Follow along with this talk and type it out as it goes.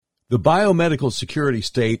The biomedical security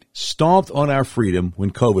state stomped on our freedom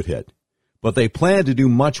when COVID hit, but they plan to do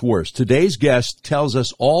much worse. Today's guest tells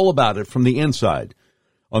us all about it from the inside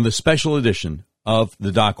on the special edition of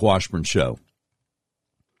the Doc Washburn Show.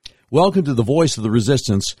 Welcome to the Voice of the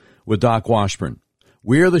Resistance with Doc Washburn.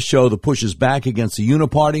 We're the show that pushes back against the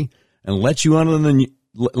uniparty and lets you in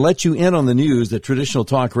on the news that traditional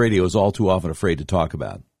talk radio is all too often afraid to talk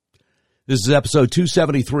about. This is episode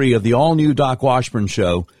 273 of the all-new Doc Washburn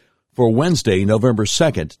Show for Wednesday, November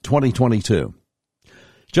 2nd, 2022.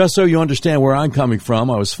 Just so you understand where I'm coming from,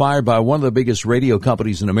 I was fired by one of the biggest radio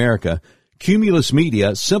companies in America, Cumulus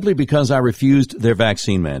Media, simply because I refused their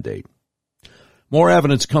vaccine mandate. More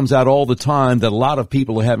evidence comes out all the time that a lot of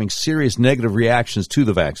people are having serious negative reactions to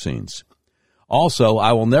the vaccines. Also,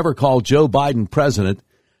 I will never call Joe Biden president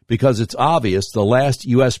because it's obvious the last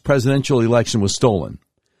U.S. presidential election was stolen.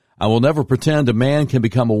 I will never pretend a man can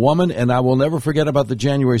become a woman, and I will never forget about the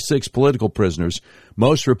January 6th political prisoners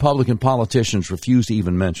most Republican politicians refuse to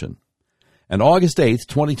even mention. On August 8th,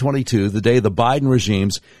 2022, the day the Biden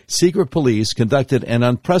regime's secret police conducted an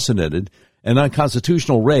unprecedented and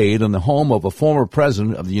unconstitutional raid on the home of a former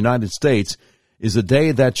president of the United States, is a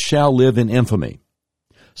day that shall live in infamy.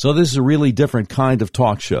 So this is a really different kind of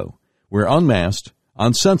talk show. We're unmasked,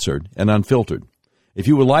 uncensored, and unfiltered. If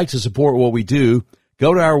you would like to support what we do,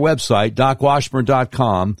 go to our website,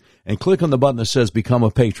 docwashburn.com, and click on the button that says Become a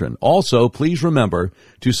Patron. Also, please remember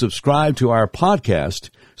to subscribe to our podcast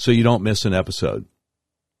so you don't miss an episode.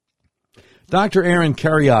 Dr. Aaron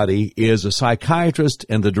Kheriaty is a psychiatrist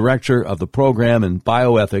and the director of the program in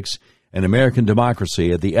bioethics and American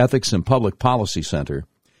democracy at the Ethics and Public Policy Center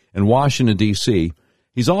in Washington, D.C.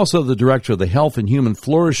 He's also the director of the Health and Human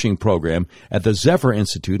Flourishing program at the Zephyr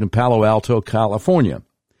Institute in Palo Alto, California.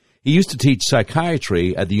 He used to teach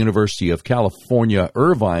psychiatry at the University of California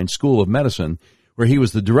Irvine School of Medicine, where he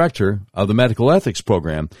was the director of the medical ethics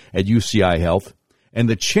program at UCI Health and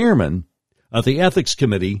the chairman of the ethics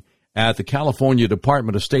committee at the California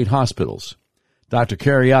Department of State Hospitals. Dr.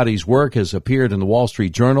 Kheriaty's work has appeared in the Wall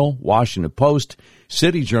Street Journal, Washington Post,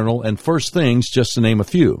 City Journal, and First Things, just to name a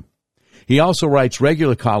few. He also writes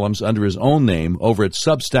regular columns under his own name over at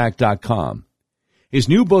Substack.com. His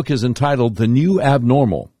new book is entitled The New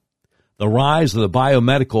Abnormal: The Rise of the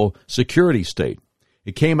Biomedical Security State.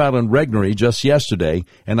 It came out on Regnery just yesterday,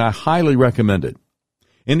 and I highly recommend it.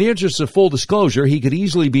 In the interest of full disclosure, he could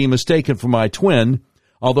easily be mistaken for my twin,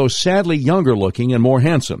 although sadly younger looking and more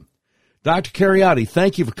handsome. Dr. Kheriaty,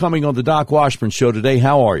 thank you for coming on the Doc Washburn Show today.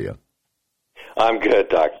 How are you? I'm good,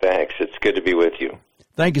 Doc. Thanks. It's good to be with you.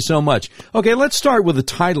 Thank you so much. Okay, let's start with the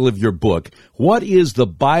title of your book. What is the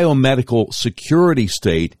biomedical security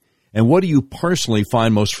state, and what do you personally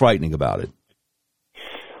find most frightening about it?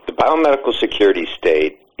 The biomedical security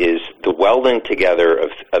state is the welding together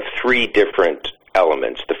of three different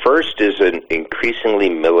elements. The first is an increasingly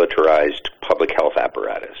militarized public health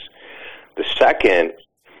apparatus. The second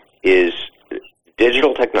is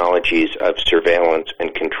digital technologies of surveillance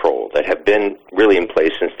and control that have been really in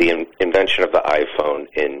place since the invention of the iPhone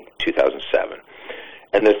in 2007.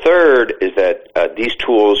 And the third is that these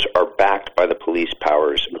tools are backed by the police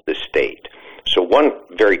powers of the state. So one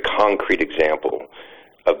very concrete example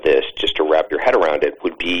of this, just to wrap your head around it,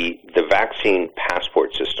 would be the vaccine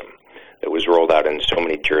passport system that was rolled out in so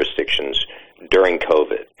many jurisdictions during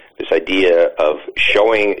COVID. This idea of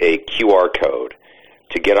showing a QR code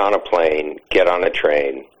to get on a plane, get on a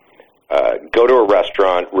train, go to a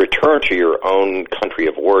restaurant, return to your own country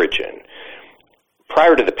of origin.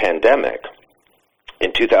 Prior to the pandemic,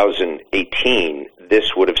 in 2018,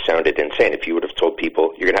 this would have sounded insane if you would have told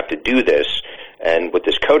people, you're going to have to do this, and what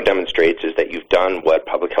this code demonstrates is that you've done what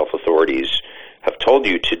public health authorities have told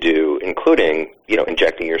you to do, including,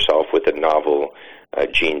 injecting yourself with a novel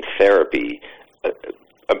gene therapy.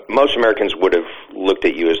 Most Americans would have looked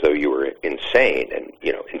at you as though you were insane and,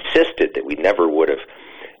 insisted that we never would have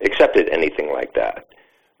accepted anything like that.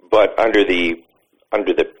 But under the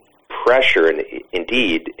pressure and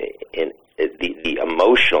indeed in the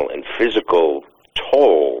emotional and physical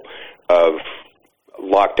toll of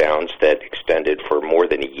lockdowns that extended for more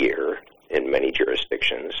than a year in many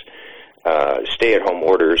jurisdictions, stay-at-home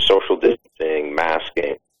orders, social distancing,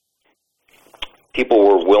 masking, people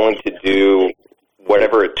were willing to do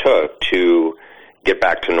whatever it took to get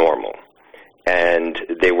back to normal. And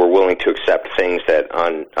they were willing to accept things that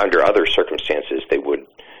under other circumstances they would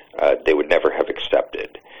never have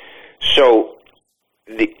accepted. So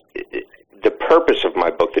the purpose of my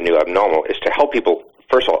book, The New Abnormal, is to help people,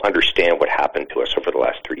 first of all, understand what happened to us over the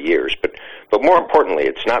last 3 years. But more importantly,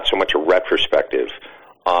 it's not so much a retrospective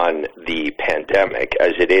on the pandemic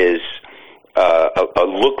as it is a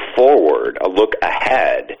look forward, a look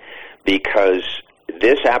ahead, because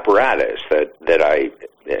this apparatus that I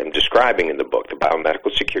am describing in the book, the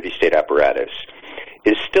biomedical security state apparatus,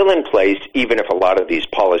 is still in place even if a lot of these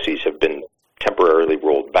policies have been temporarily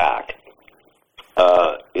rolled back.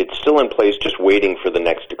 It's still in place, just waiting for the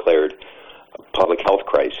next declared public health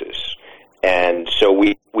crisis. And so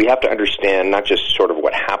we have to understand not just sort of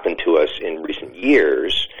what happened to us in recent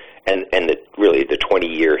years and really the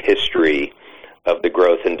 20-year history of the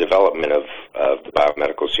growth and development of the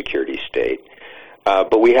biomedical security state,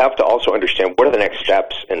 but we have to also understand what are the next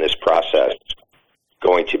steps in this process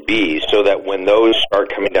going to be, so that when those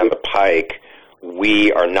start coming down the pike,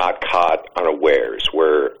 we are not caught unawares.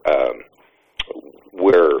 We're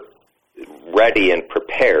ready and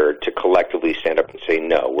prepared to collectively stand up and say,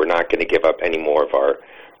 no, we're not going to give up any more of our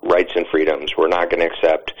rights and freedoms. We're not going to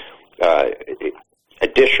accept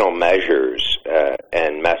additional measures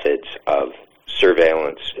and methods of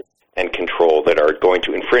surveillance and control that are going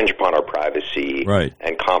to infringe upon our privacy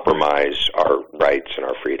and compromise our rights and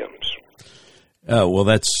our freedoms. Well,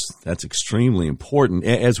 that's extremely important.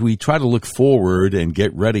 As we try to look forward and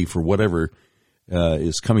get ready for whatever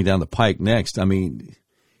is coming down the pike next, I mean,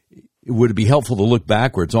 would it be helpful to look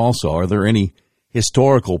backwards also? Are there any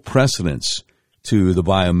historical precedents to the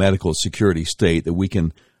biomedical security state that we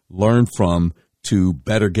can learn from to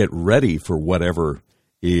better get ready for whatever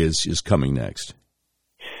is coming next?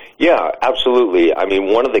 Yeah, absolutely. I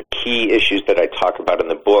mean, one of the key issues that I talk about in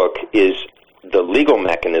the book is the legal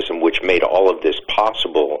mechanism which made all of this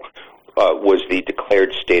possible was the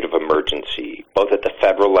declared state of emergency, both at the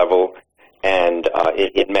federal level and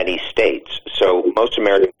in many states. So most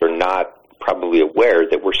Americans are not probably aware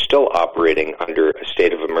that we're still operating under a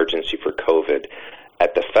state of emergency for COVID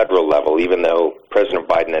at the federal level, even though President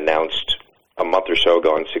Biden announced a month or so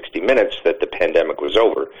ago on 60 Minutes that the pandemic was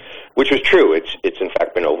over, which was true. It's in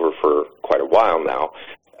fact been over for quite a while now.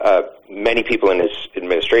 Many people in his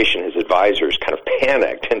administration, his advisors, kind of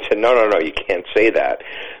panicked and said, no, you can't say that.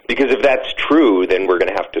 Because if that's true, then we're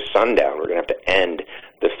going to have to sundown. We're going to have to end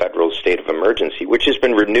the federal state of emergency, which has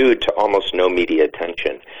been renewed to almost no media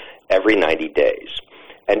attention every 90 days.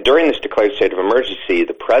 And during this declared state of emergency,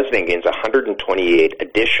 the president gains 128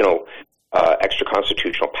 additional extra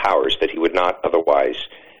constitutional powers that he would not otherwise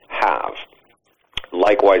have.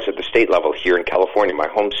 Likewise, at the state level here in California, my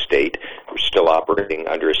home state, we're still operating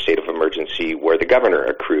under a state of emergency where the governor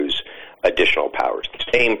accrues additional powers. The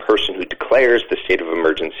same person who declares the state of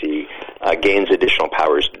emergency gains additional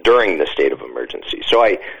powers during the state of emergency. So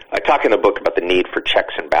I talk in the book about the need for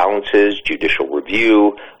checks and balances, judicial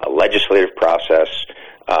review, a legislative process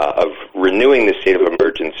of renewing the state of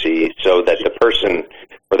emergency so that the person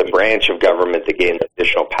or the branch of government that gains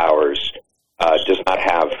additional powers does not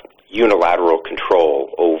have unilateral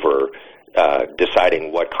control over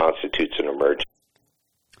deciding what constitutes an emergency.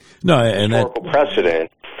 No, and historical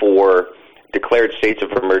precedent for declared states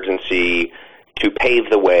of emergency to pave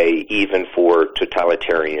the way even for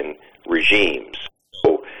totalitarian regimes.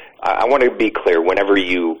 So I want to be clear, whenever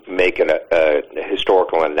you make a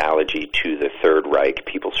historical analogy to the Third Reich,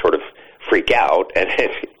 people sort of freak out and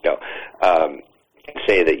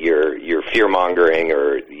say that you're fear-mongering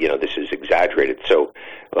or this is exaggerated. So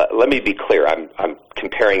let me be clear. I'm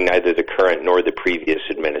comparing neither the current nor the previous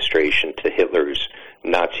administration to Hitler's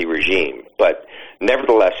Nazi regime. But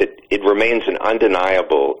nevertheless, it remains an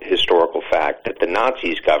undeniable historical fact that the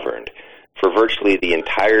Nazis governed for virtually the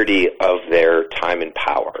entirety of their time in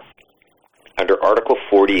power under Article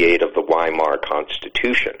 48 of the Weimar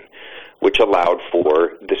Constitution, which allowed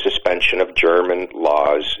for the suspension of German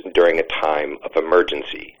laws during a time of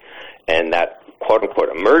emergency. And that quote-unquote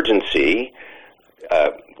emergency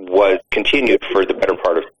was continued for the better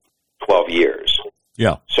part of 12 years.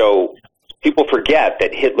 Yeah. So people forget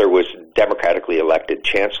that Hitler was democratically elected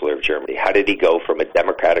chancellor of Germany. How did he go from a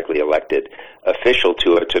democratically elected official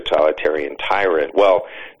to a totalitarian tyrant? Well,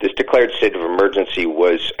 this declared state of emergency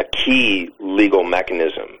was a key legal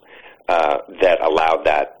mechanism that allowed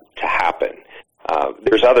that to happen.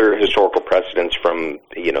 There's other historical precedents from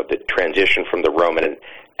the transition from the Roman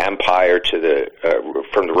Empire to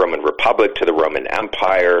from the Roman Republic to the Roman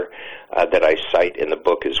Empire that I cite in the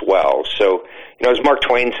book as well. So, as Mark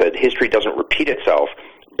Twain said, history doesn't repeat itself,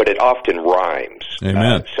 but it often rhymes.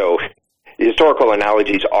 Amen. So historical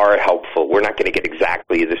analogies are helpful. We're not going to get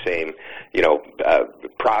exactly the same,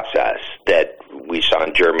 process that we saw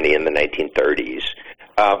in Germany in the 1930s.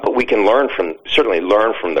 But we can certainly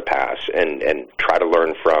learn from the past and try to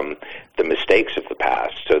learn from the mistakes of the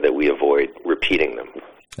past so that we avoid repeating them.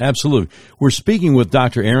 Absolutely. We're speaking with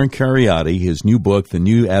Dr. Aaron Kheriaty. His new book, The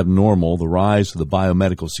New Abnormal, The Rise of the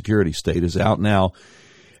Biomedical Security State, is out now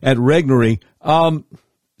at Regnery.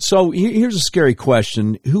 So here's a scary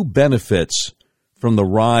question. Who benefits from the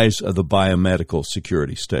rise of the biomedical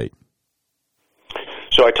security state?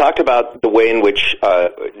 So I talked about the way in which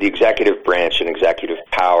the executive branch and executive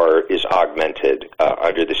power is augmented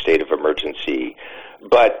under the state of emergency.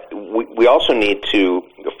 But we also need to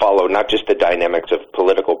follow not just the dynamics of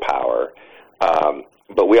political power,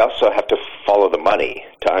 but we also have to follow the money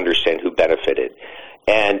to understand who benefited.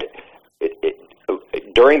 And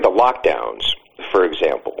during the lockdowns, for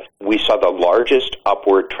example, we saw the largest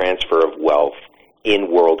upward transfer of wealth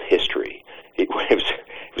in world history. It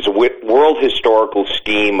was a world historical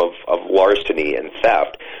scheme of larceny and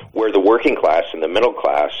theft where the working class and the middle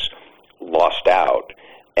class lost out,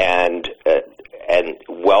 and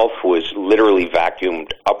wealth was literally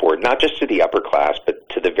vacuumed upward, not just to the upper class, but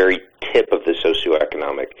to the very tip of the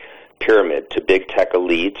socioeconomic pyramid, to big tech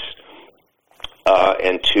elites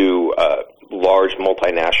and to large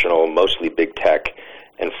multinational, mostly big tech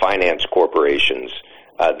and finance corporations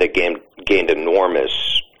that gained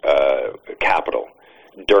enormous capital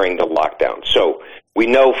during the lockdown. So we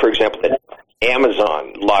know, for example, that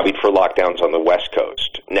Amazon lobbied for lockdowns on the West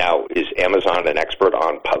Coast. Now, is Amazon an expert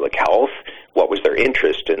on public health? What was their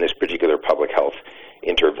interest in this particular public health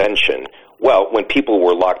intervention? Well, when people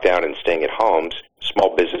were locked down and staying at homes,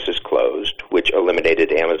 small businesses closed, which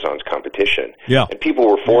eliminated Amazon's competition. Yeah. And people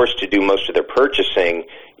were forced to do most of their purchasing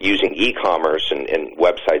using e-commerce and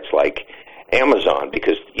websites like Amazon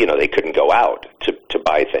because, they couldn't go out to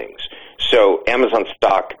buy things. So Amazon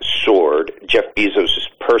stock soared. Jeff Bezos'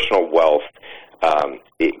 personal wealth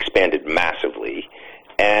expanded massively.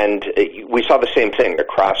 And we saw the same thing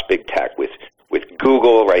across big tech with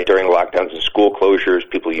Google, right, during lockdowns and school closures,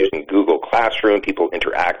 people using Google Classroom, people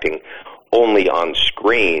interacting only on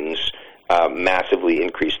screens, massively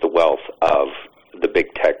increased the wealth of the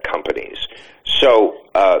big tech companies. So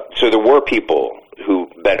there were people who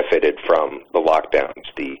benefited from the lockdowns,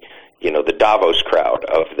 the Davos crowd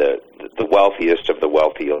of the wealthiest of the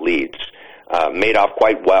wealthy elites made off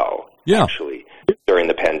quite well, actually, during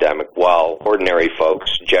the pandemic, while ordinary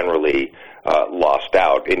folks generally lost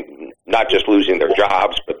out, in not just losing their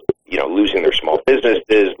jobs, but losing their small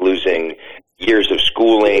businesses, losing years of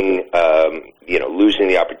schooling, losing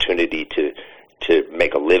the opportunity to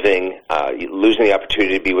make a living, losing the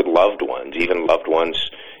opportunity to be with loved ones, even loved ones,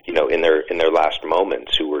 in their last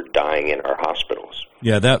moments who were dying in our hospitals.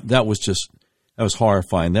 Yeah, that was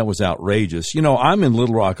horrifying. That was outrageous. I'm in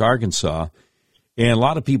Little Rock, Arkansas, and a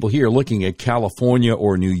lot of people here looking at California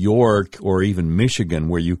or New York or even Michigan,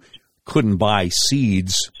 where you couldn't buy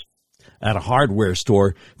seeds at a hardware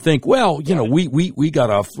store, think, well, we got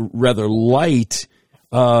off rather light,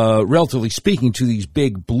 relatively speaking, to these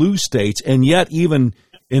big blue states. And yet, even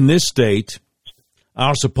in this state,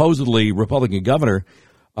 our supposedly Republican governor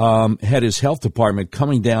had his health department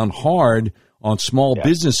coming down hard on small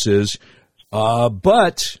businesses.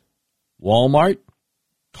 But Walmart,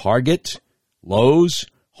 Target, Lowe's,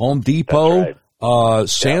 Home Depot,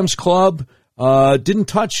 Sam's Club didn't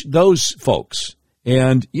touch those folks.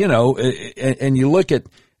 And, and you look at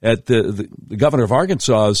the governor of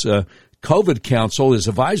Arkansas's COVID council, his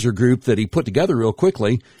advisor group that he put together real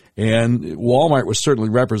quickly, and Walmart was certainly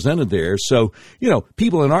represented there. So,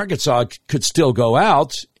 people in Arkansas could still go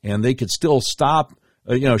out and they could still shop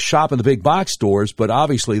in the big box stores, but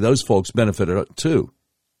obviously those folks benefited too.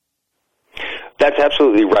 That's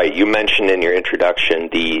absolutely right. You mentioned in your introduction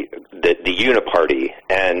the Uniparty,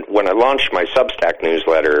 and when I launched my Substack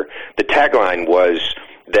newsletter, the tagline was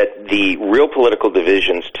that the real political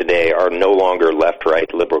divisions today are no longer left,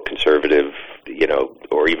 right, liberal, conservative,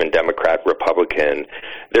 or even Democrat, Republican.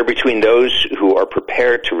 They're between those who are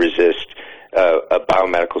prepared to resist a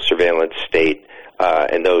biomedical surveillance state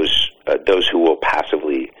and those who will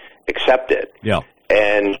passively accept it. Yeah.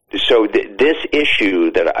 And so this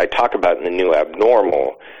issue that I talk about in The New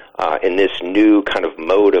Abnormal, in this new kind of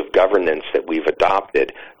mode of governance that we've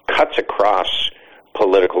adopted, cuts across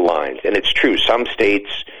political lines. And it's true, some states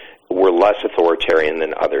were less authoritarian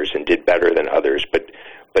than others and did better than others, but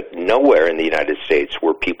nowhere in the United States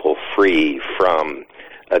were people free from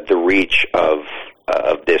the reach of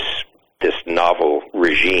this novel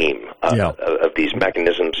regime of these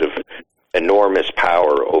mechanisms of enormous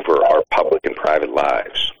power over our public and private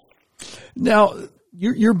lives. Now,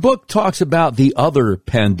 your book talks about the other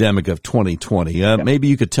pandemic of 2020. Maybe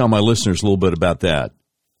you could tell my listeners a little bit about that.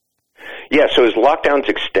 Yeah, so as lockdowns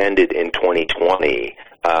extended in 2020,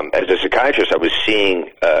 as a psychiatrist, I was seeing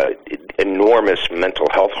enormous mental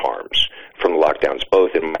health harms from the lockdowns,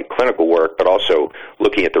 both in my clinical work, but also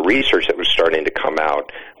looking at the research that was starting to come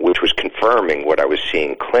out, which was confirming what I was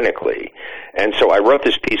seeing clinically. And so I wrote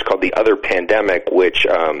this piece called The Other Pandemic, which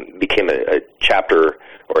became a chapter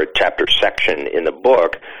or a chapter section in the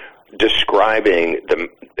book describing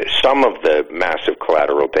some of the massive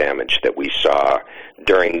collateral damage that we saw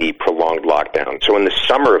during the prolonged lockdown. So in the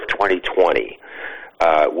summer of 2020,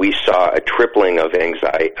 we saw a tripling of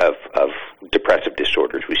anxiety, of depressive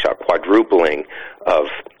disorders. We saw quadrupling of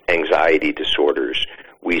anxiety disorders.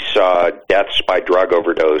 We saw deaths by drug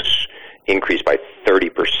overdose increase by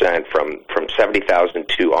 30% from 70,000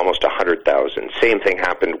 to almost 100,000. Same thing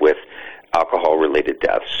happened with alcohol-related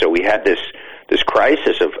deaths. So we had this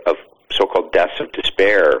crisis of so-called deaths of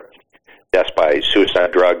despair, deaths by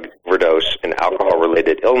suicide, drug overdose, and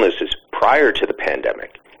alcohol-related illnesses prior to the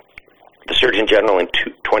pandemic. The Surgeon General in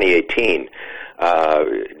 2018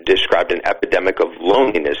 described an epidemic of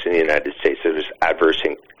loneliness in the United States that was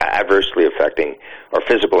adversely affecting our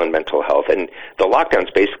physical and mental health. And the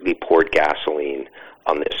lockdowns basically poured gasoline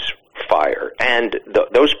on this fire. And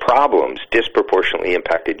those problems disproportionately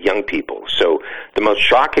impacted young people. So the most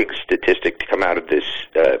shocking statistic to come out of this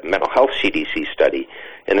mental health CDC study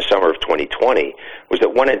in the summer of 2020 was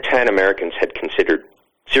that 1 in 10 Americans had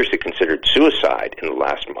seriously considered suicide in the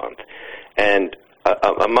last month. And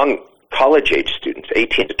among college-age students,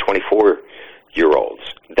 18 to 24-year-olds,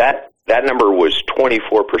 that number was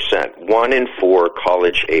 24%. 1 in 4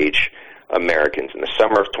 college-age Americans in the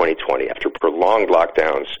summer of 2020, after prolonged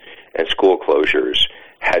lockdowns and school closures,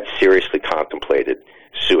 had seriously contemplated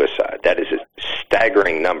suicide. That is a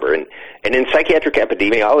staggering number. And in psychiatric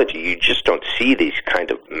epidemiology, you just don't see these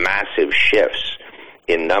kind of massive shifts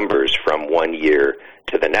in numbers from one year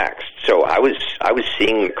to the next. So I was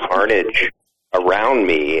seeing the carnage around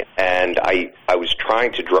me, and I was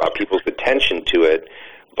trying to draw people's attention to it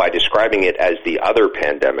by describing it as the other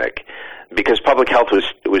pandemic, because public health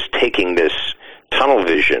was taking this tunnel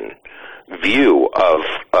vision view of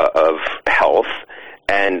health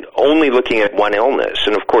and only looking at one illness.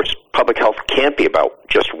 And of course, public health can't be about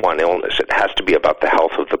just one illness. It has to be about the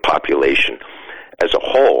health of the population as a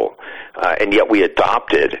whole. And yet we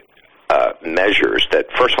adopted measures that,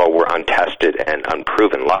 first of all, were untested and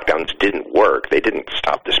unproven. Lockdowns didn't work. They didn't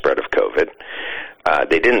stop the spread of COVID.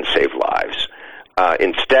 They didn't save lives.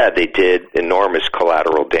 Instead, they did enormous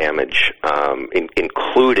collateral damage,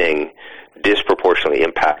 including disproportionately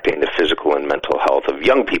impacting the physical and mental health of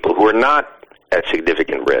young people who are not at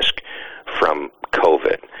significant risk from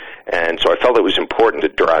COVID. And so I felt it was important to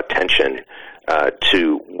draw attention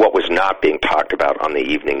to what was not being talked about on the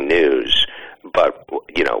evening news, but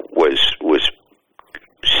was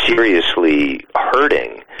seriously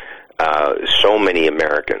hurting so many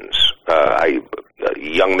Americans. A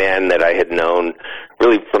young man that I had known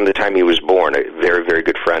really from the time he was born, a very, very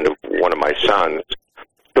good friend of one of my sons,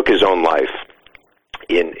 took his own life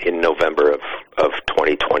in November of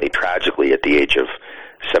 2020, tragically at the age of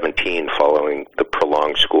 17, following the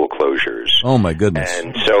prolonged school closures. Oh my goodness!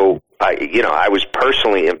 And so I was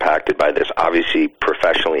personally impacted by this, obviously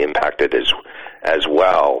professionally impacted as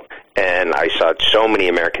well. And I saw so many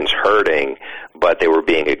Americans hurting, but they were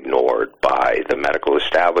being ignored by the medical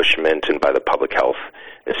establishment and by the public health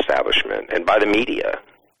establishment and by the media.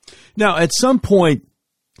 Now, at some point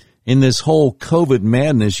in this whole COVID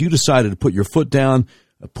madness, you decided to put your foot down,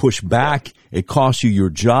 push back. It cost you your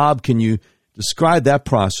job. Can you describe that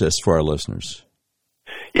process for our listeners?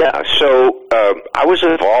 Yeah, so I was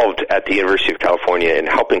involved at the University of California in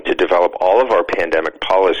helping to develop all of our pandemic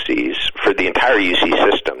policies for the entire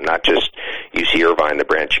UC system, not just UC Irvine, the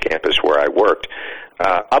branch campus where I worked,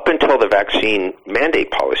 up until the vaccine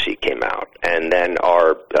mandate policy came out. And then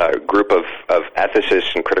our group of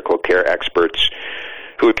ethicists and critical care experts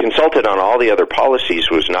who had consulted on all the other policies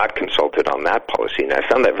was not consulted on that policy. And I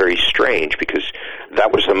found that very strange, because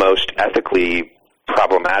that was the most ethically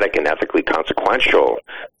problematic and ethically consequential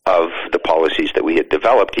of the policies that we had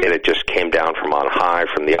developed, yet it just came down from on high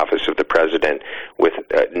from the office of the president with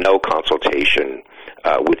no consultation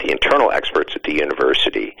with the internal experts at the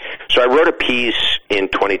university. So I wrote a piece in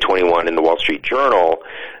 2021 in the Wall Street Journal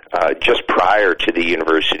just prior to the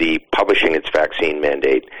university publishing its vaccine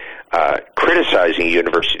mandate, criticizing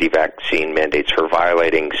university vaccine mandates for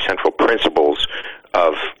violating central principles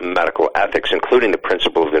of medical ethics, including the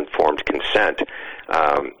principle of informed consent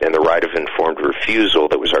and the right of informed refusal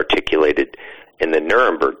that was articulated in the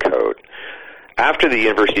Nuremberg Code. After the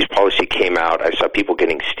university's policy came out, I saw people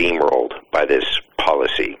getting steamrolled by this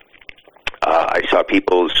policy. I saw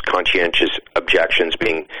people's conscientious objections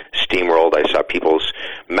being steamrolled. I saw people's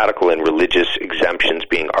medical and religious exemptions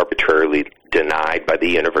being arbitrarily denied by the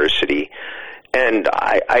university. And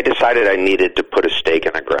I decided I needed to put a stake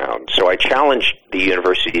in the ground. So I challenged the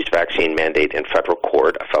university's vaccine mandate in federal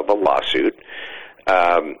court. I filed a lawsuit,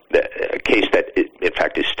 a case that, in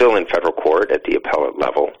fact, is still in federal court at the appellate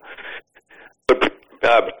level. But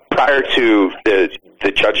prior to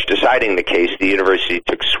the judge deciding the case, the university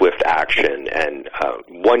took swift action, and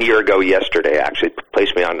 1 year ago yesterday actually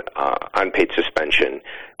placed me on unpaid suspension,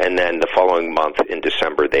 and then the following month in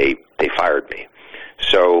December they fired me.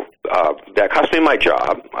 So that cost me my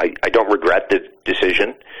job. I don't regret the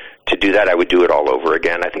decision to do that. I would do it all over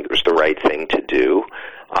again. I think it was the right thing to do.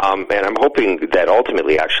 And I'm hoping that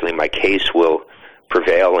ultimately actually my case will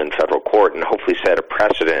prevail in federal court and hopefully set a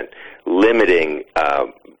precedent limiting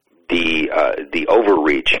the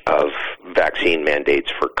overreach of vaccine mandates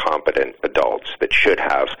for competent adults that should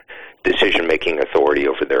have decision-making authority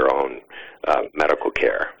over their own medical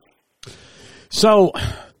care. So,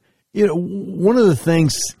 one of the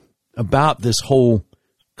things about this whole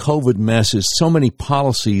COVID mess is so many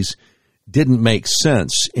policies didn't make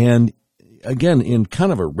sense. And again, in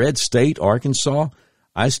kind of a red state, Arkansas,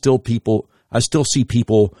 I still see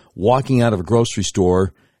people walking out of a grocery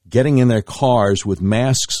store, getting in their cars with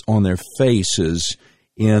masks on their faces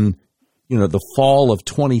in, the fall of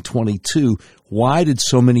 2022. Why did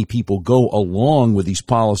so many people go along with these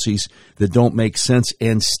policies that don't make sense,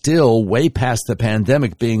 and still, way past the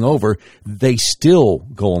pandemic being over, they still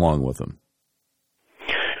go along with them?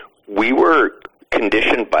 We were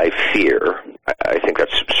conditioned by fear. I think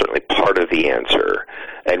that's certainly part of the answer.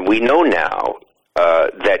 And we know now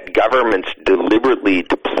that governments deliberately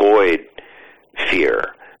deployed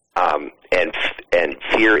fear and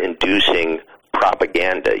fear-inducing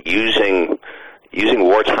propaganda, using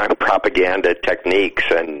wartime propaganda techniques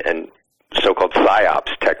and so-called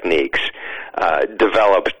PSYOPs techniques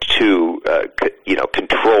developed to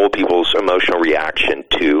control people's emotional reaction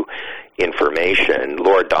to information.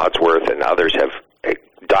 Laura Dodsworth and others have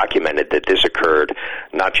documented that this occurred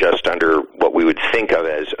not just under what we would think of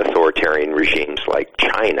as authoritarian regimes like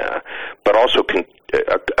China, but also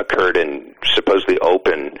occurred in supposedly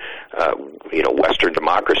open, Western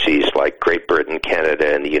democracies like Great Britain,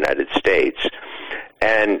 Canada, and the United States.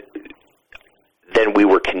 And then we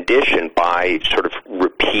were conditioned by sort of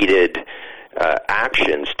repeated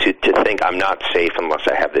actions to think I'm not safe unless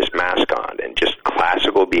I have this mask on. And just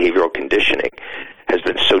classical behavioral conditioning has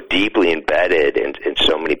been so deeply embedded in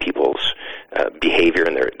so many people's behavior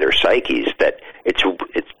and their psyches that it's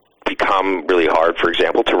become really hard, for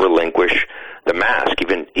example, to relinquish the mask,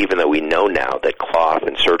 even though we know now that cloth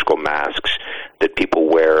and surgical masks that people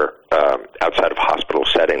wear outside of hospital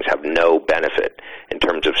settings have no benefit in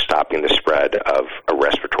terms of stopping the spread of a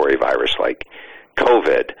respiratory virus like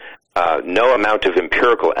COVID. No amount of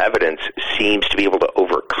empirical evidence seems to be able to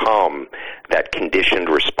overcome that conditioned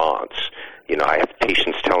response. I have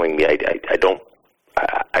patients telling me I don't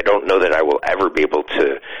know that I will ever be able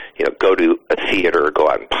to, go to a theater or go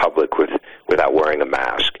out in public without wearing a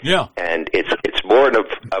mask. Yeah. And it's more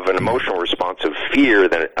of an emotional response of fear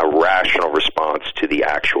than a rational response to the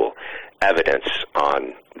actual evidence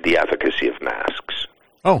on the efficacy of masks.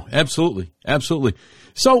 Oh, absolutely. Absolutely.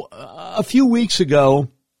 So a few weeks ago,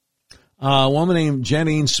 a woman named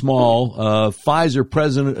Janine Small, Pfizer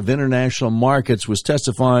president of international markets, was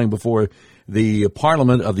testifying before the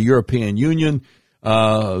Parliament of the European Union.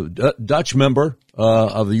 Dutch member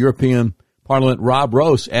of the European Parliament, Rob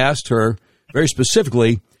Roos, asked her very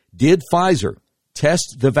specifically, did Pfizer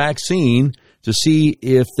test the vaccine to see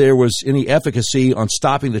if there was any efficacy on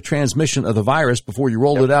stopping the transmission of the virus before you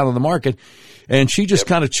rolled it out on the market? And she just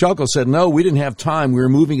kind of chuckled, said, no, we didn't have time. We were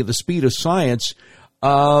moving at the speed of science.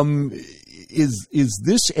 Is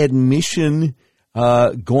this admission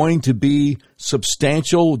going to be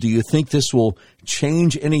substantial? Do you think this will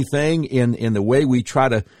change anything in the way we try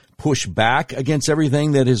to push back against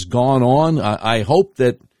everything that has gone on? I hope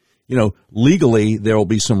that, legally there will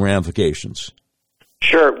be some ramifications.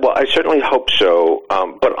 Sure. Well, I certainly hope so.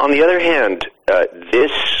 But on the other hand,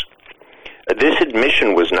 this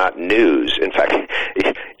admission was not news. In fact,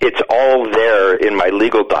 it's all there in my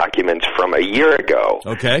legal documents from a year ago.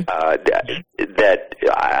 Okay. That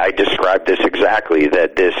I described this exactly,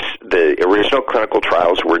 that the original clinical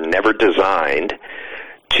trials were never designed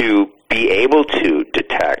to be able to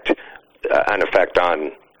detect an effect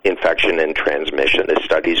on infection and transmission. The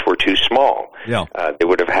studies were too small. Yeah. They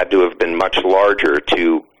would have had to have been much larger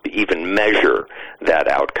to even measure that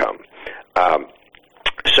outcome.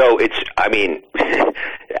 So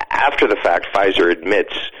after the fact, Pfizer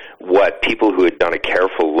admits what people who had done a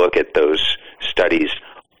careful look at those studies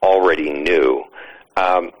already knew.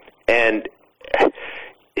 And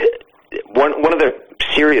one of the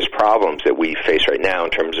serious problems that we face right now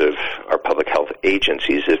in terms of our public health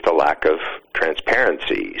agencies is the lack of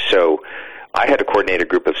transparency. So I had to coordinate a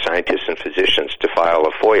group of scientists and physicians to file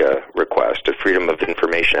a FOIA request, a Freedom of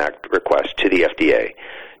Information Act request to the FDA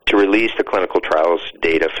to release the clinical trials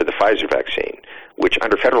data for the Pfizer vaccine, which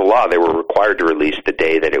under federal law they were required to release the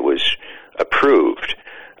day that it was approved.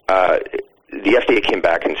 The FDA came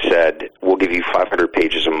back and said, we'll give you 500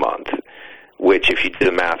 pages a month, which, if you do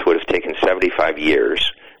the math, would have taken 75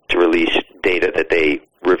 years to release data that they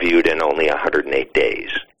reviewed in only 108 days.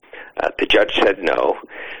 The judge said no.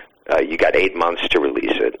 You got 8 months to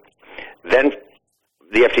release it. Then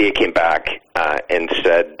the FDA came back and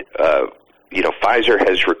said, Pfizer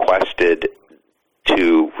has requested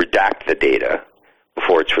to redact the data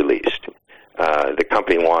before it's released. The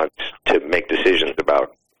company wants to make decisions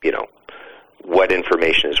about, what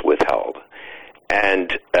information is withheld.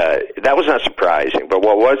 And that was not surprising. But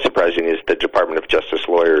what was surprising is the Department of Justice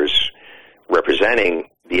lawyers representing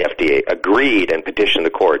the FDA agreed and petitioned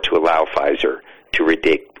the court to allow Pfizer to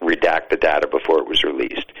redact the data before it was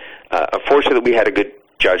released. Unfortunately, we had a good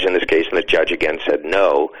judge in this case, and the judge again said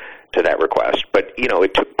no to that request. But,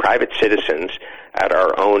 it took private citizens at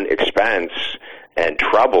our own expense and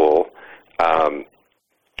trouble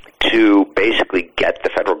to basically get the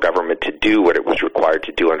federal government to do what it was required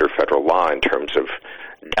to do under federal law in terms of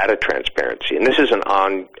data transparency. And this is an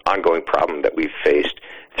ongoing problem that we've faced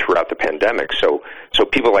throughout the pandemic. So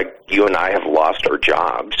people like you and I have lost our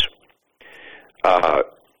jobs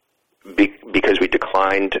because we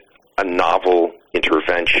declined a novel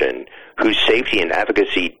intervention whose safety and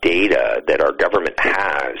efficacy data that our government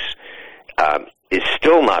has is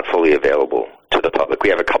still not fully available to the public. We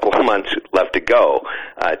have a couple of months left to go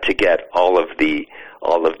to get all of the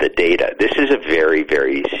data. This is a very,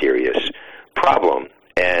 very serious problem,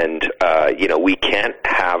 and we can't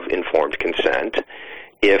have informed consent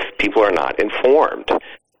if people are not informed.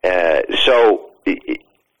 So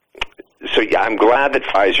yeah, I'm glad that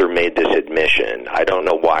Pfizer made this admission. I don't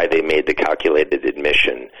know why they made the calculated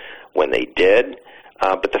admission when they did,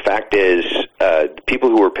 but the fact is, people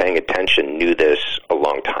who were paying attention knew this a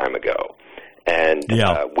long time ago. And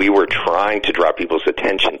we were trying to draw people's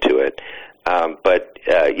attention to it, but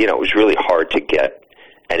it was really hard to get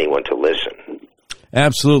anyone to listen.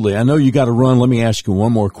 Absolutely. I know you got to run. Let me ask you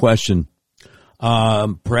one more question.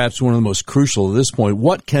 Perhaps one of the most crucial at this point.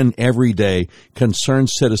 What can everyday concerned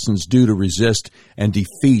citizens do to resist and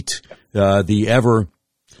defeat the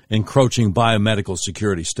ever-encroaching biomedical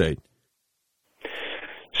security state?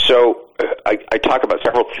 So I talk about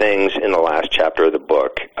several things in the last chapter of the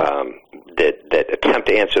book that attempt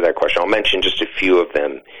to answer that question. I'll mention just a few of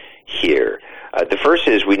them here. The first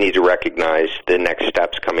is we need to recognize the next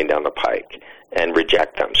steps coming down the pike and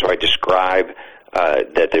reject them. So I describe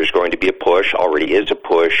that there's going to be a push, already is a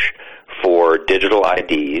push, for digital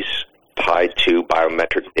IDs tied to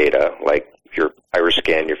biometric data like your iris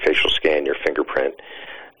scan, your facial scan, your fingerprint.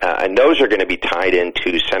 And those are going to be tied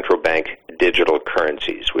into central bank digital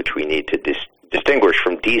currencies, which we need to distinguish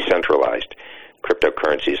from decentralized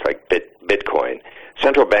cryptocurrencies like Bitcoin.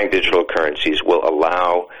 Central bank digital currencies will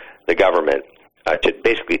allow the government to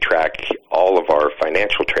basically track all of our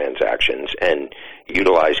financial transactions and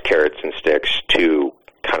utilize carrots and sticks to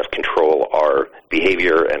kind of control our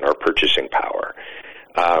behavior and our purchasing power.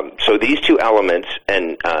 So these two elements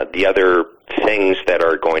and the other things that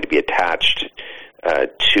are going to be attached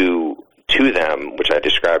to them, which I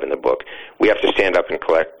describe in the book, we have to stand up and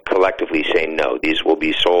collectively say no. These will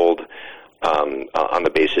be sold on the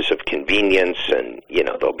basis of convenience, and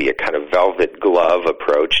there'll be a kind of velvet glove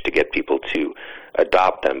approach to get people to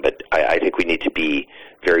adopt them. But I think we need to be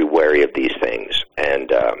very wary of these things,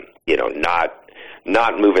 and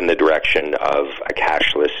not move in the direction of a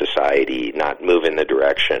cashless society, not move in the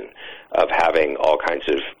direction of having all kinds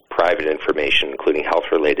of private information, including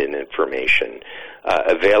health-related information,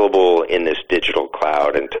 available in this digital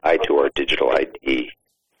cloud and tied to our digital ID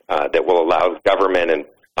that will allow government and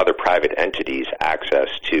other private entities access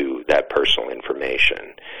to that personal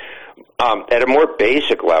information. At a more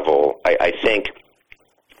basic level, I think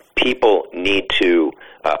people need to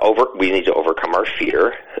we need to overcome our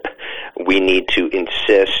fear. We need to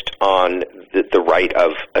insist on the right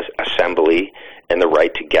of assembly and the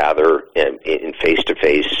right to gather in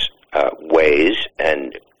face-to-face ways,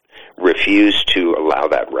 and refuse to allow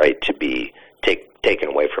that right to be taken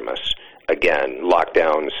away from us. Again,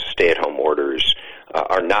 lockdowns, stay-at-home orders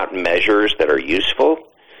are not measures that are useful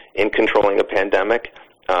in controlling a pandemic,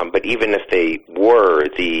 But even if they were,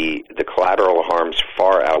 the collateral harms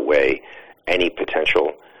far outweigh any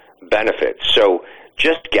potential benefits. So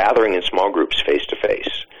just gathering in small groups face to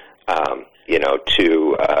face,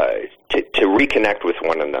 to reconnect with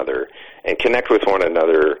one another and connect with one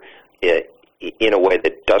another in a way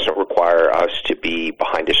that doesn't require us to be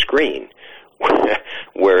behind a screen,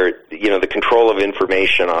 where the control of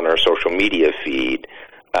information on our social media feed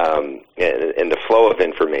and the flow of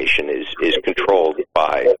information is controlled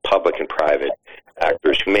by public and private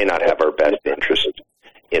actors who may not have our best interest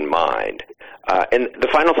in mind. And the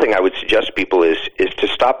final thing I would suggest people is to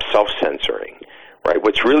stop self-censoring. Right.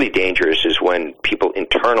 What's really dangerous is when people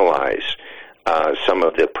internalize some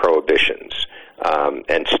of the prohibitions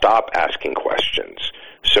and stop asking questions.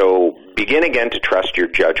 So begin again to trust your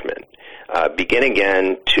judgment. Begin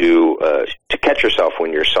again to catch yourself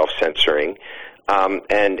when you're self-censoring,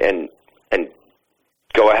 and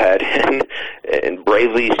go ahead and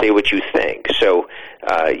bravely say what you think. So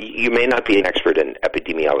you may not be an expert in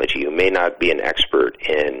epidemiology. You may not be an expert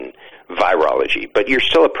in virology, but you're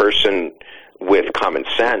still a person with common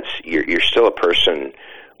sense. You're still a person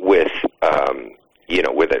with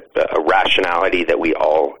with a rationality that we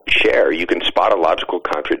all share. You can spot a logical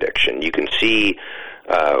contradiction. You can see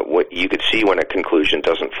when a conclusion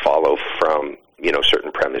doesn't follow from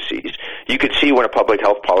certain premises. You could see when a public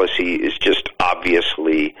health policy is just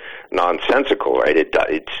obviously nonsensical. Right?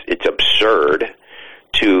 It's absurd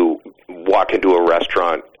to walk into a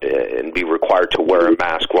restaurant and be required to wear a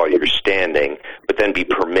mask while you're standing, but then be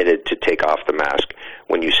permitted to take off the mask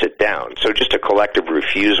when you sit down. So just a collective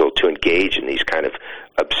refusal to engage in these kind of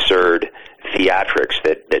absurd theatrics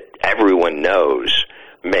that everyone knows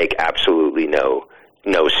make absolutely no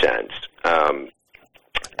sense.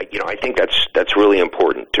 I think that's really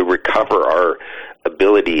important to recover our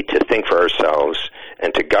ability to think for ourselves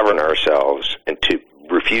and to govern ourselves, and to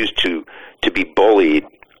refuse to be bullied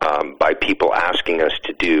by people asking us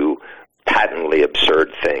to do patently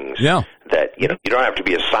absurd things. Yeah. That you don't have to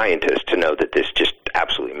be a scientist to know that this just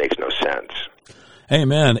absolutely makes no sense.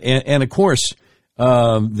 Amen. And of course,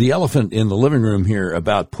 the elephant in the living room here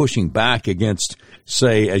about pushing back against,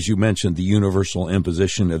 say, as you mentioned, the universal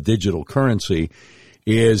imposition of digital currency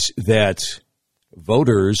is that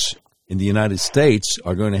voters in the United States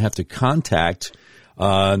are going to have to contact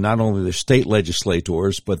not only their state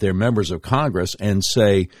legislators, but their members of Congress and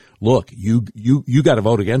say, look, you got to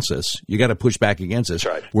vote against this. You got to push back against this.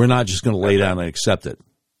 That's right. We're not just going to lay down and accept it.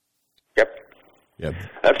 Yep.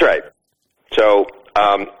 That's right. So,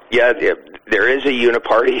 there is a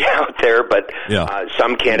uniparty out there, but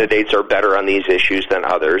some candidates are better on these issues than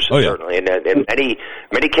others, certainly. And many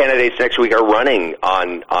candidates next week are running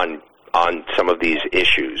on some of these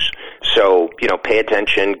issues. So, pay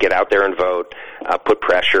attention, get out there and vote, put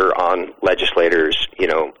pressure on legislators,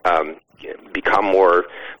 become more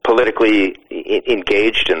politically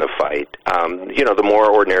engaged in the fight. The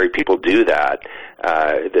more ordinary people do that,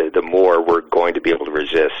 the more we're going to be able to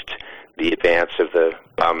resist the advance of the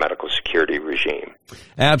biomedical security regime.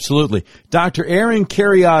 Absolutely. Dr. Aaron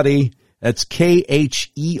Kheriaty, that's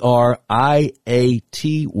Kheriaty,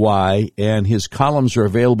 and his columns are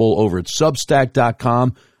available over at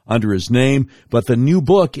Substack.com under his name. But the new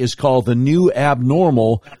book is called The New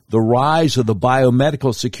Abnormal, The Rise of the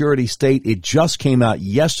Biomedical Security State. It just came out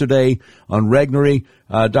yesterday on Regnery.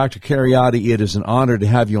 Dr. Kheriaty, it is an honor to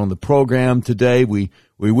have you on the program today. We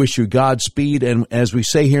wish you Godspeed, and as we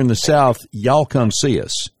say here in the South, y'all come see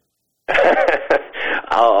us.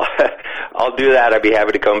 I'll do that. I'd be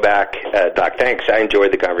happy to come back. Doc, thanks. I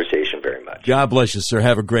enjoyed the conversation very much. God bless you, sir.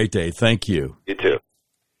 Have a great day. Thank you. You too.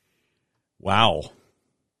 Wow.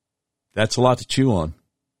 That's a lot to chew on.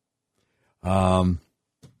 I'm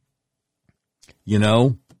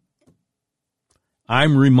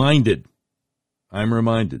reminded. I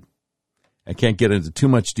can't get into too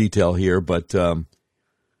much detail here, but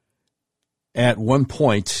at one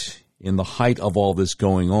point in the height of all this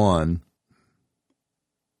going on,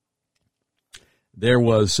 there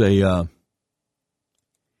was a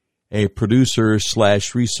producer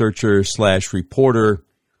 / researcher / reporter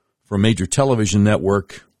for a major television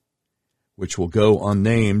network, which will go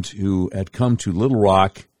unnamed, who had come to Little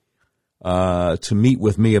Rock to meet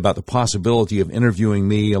with me about the possibility of interviewing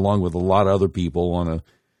me along with a lot of other people on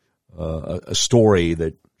a story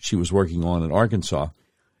that she was working on in Arkansas.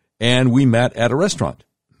 And we met at a restaurant.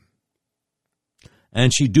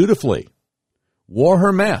 And she dutifully wore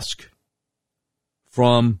her mask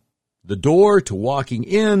from the door to walking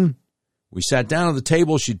in. We sat down at the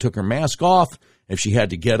table. She took her mask off. If she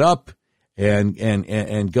had to get up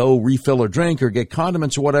and go refill her drink or get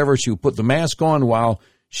condiments or whatever, she would put the mask on while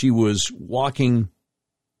she was walking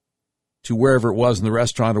to wherever it was in the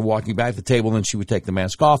restaurant or walking back to the table, and then she would take the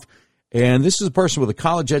mask off. And this is a person with a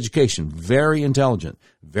college education, very intelligent,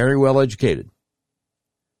 very well educated,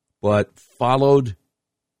 but followed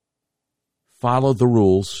the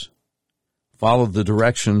rules, followed the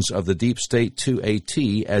directions of the deep state to a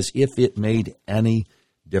T as if it made any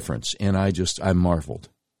difference. And I marveled.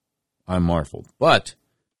 I'm marveled. But,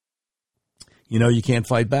 you can't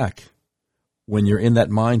fight back when you're in that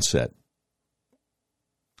mindset.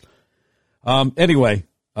 Anyway,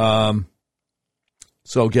 so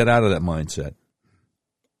get out of that mindset.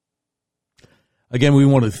 Again, we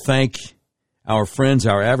want to thank our friends,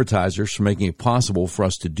 our advertisers, for making it possible for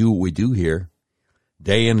us to do what we do here,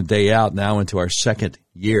 day in and day out, now into our second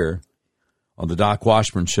year on the Doc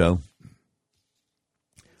Washburn Show.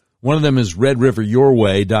 One of them is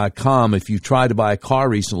RedRiverYourWay.com. If you've tried to buy a car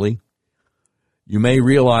recently, you may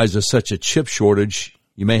realize there's such a chip shortage,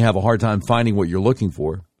 you may have a hard time finding what you're looking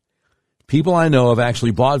for. People I know have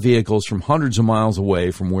actually bought vehicles from hundreds of miles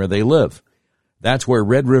away from where they live. That's where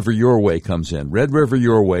Red River Your Way comes in. Red River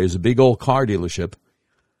Your Way is a big old car dealership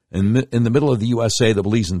in the middle of the USA that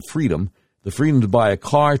believes in freedom. The freedom to buy a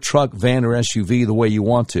car, truck, van, or SUV the way you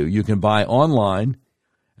want to. You can buy online,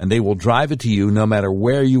 and they will drive it to you no matter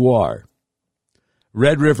where you are.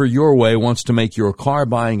 Red River Your Way wants to make your car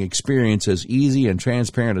buying experience as easy and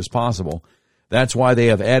transparent as possible. That's why they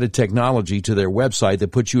have added technology to their website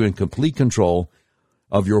that puts you in complete control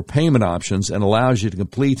of your payment options and allows you to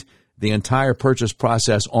complete the entire purchase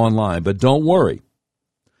process online. But don't worry.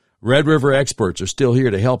 Red River experts are still here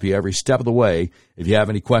to help you every step of the way if you have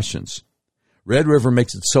any questions. Red River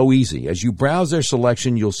makes it so easy. As you browse their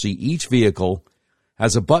selection, you'll see each vehicle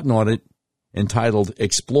has a button on it entitled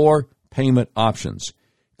Explore Payment Options.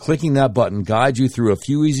 Clicking that button guides you through a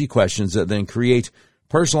few easy questions that then create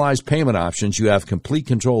personalized payment options you have complete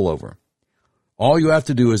control over. All you have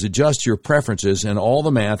to do is adjust your preferences, and all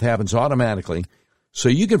the math happens automatically so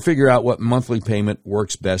you can figure out what monthly payment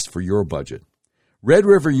works best for your budget. Red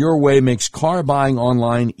River Your Way makes car buying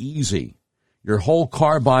online easy. Your whole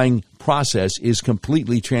car buying process is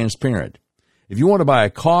completely transparent. If you want to buy a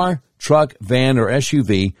car, truck, van, or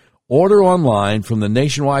SUV, order online from the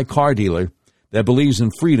nationwide car dealer that believes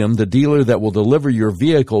in freedom, the dealer that will deliver your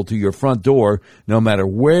vehicle to your front door no matter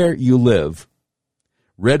where you live.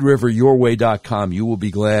 RedRiverYourWay.com. You will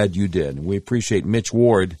be glad you did. And we appreciate Mitch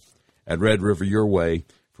Ward at Red River Your Way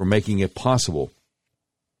for making it possible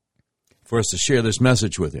for us to share this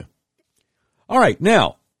message with you. All right,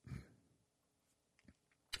 now,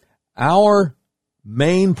 our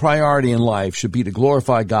main priority in life should be to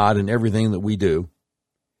glorify God in everything that we do.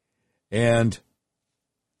 And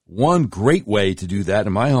one great way to do that,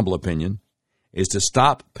 in my humble opinion, is to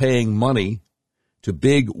stop paying money to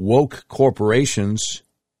big woke corporations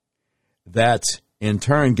that in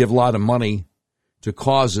turn give a lot of money to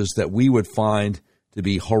causes that we would find to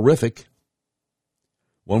be horrific.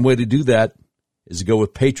 One way to do that is to go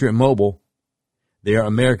with Patriot Mobile. They are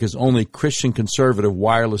America's only Christian conservative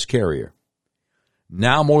wireless carrier.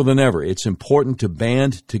 Now more than ever, it's important to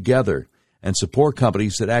band together and support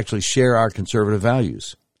companies that actually share our conservative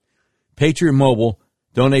values. Patriot Mobile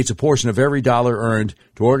donates a portion of every dollar earned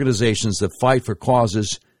to organizations that fight for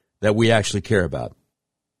causes that we actually care about.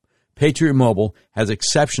 Patriot Mobile has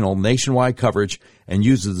exceptional nationwide coverage and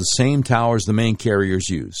uses the same towers the main carriers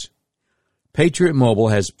use. Patriot Mobile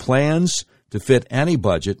has plans to fit any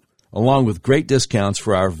budget, along with great discounts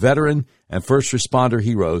for our veteran and first responder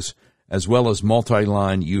heroes, as well as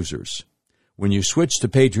multi-line users. When you switch to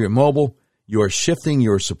Patriot Mobile, you are shifting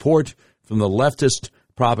your support from the leftist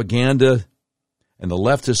propaganda and the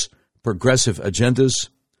leftist progressive agendas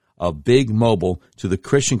of Big Mobile to the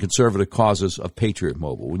Christian conservative causes of Patriot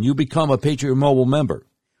Mobile. When you become a Patriot Mobile member,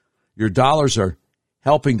 your dollars are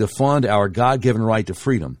helping to fund our God-given right to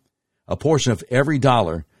freedom. A portion of every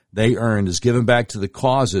dollar they earn is given back to the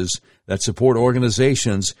causes that support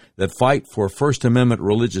organizations that fight for First Amendment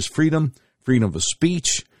religious freedom, freedom of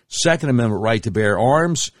speech, Second Amendment right to bear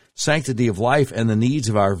arms, sanctity of life, and the needs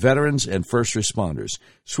of our veterans and first responders.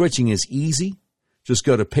 Switching is easy. Just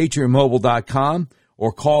go to PatriotMobile.com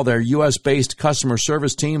or call their U.S.-based customer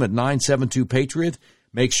service team at 972-PATRIOT.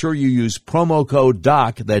 Make sure you use promo code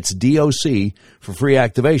DOC, that's D-O-C, for free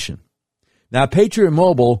activation. Now, Patriot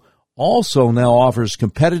Mobile also now offers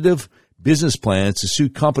competitive business plans to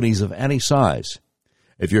suit companies of any size.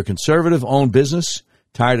 If you're a conservative-owned business,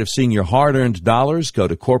 tired of seeing your hard-earned dollars go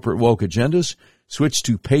to corporate woke agendas, switch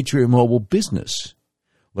to Patriot Mobile Business.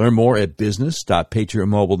 Learn more at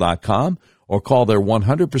business.patriotmobile.com or call their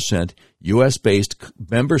 100% U.S.-based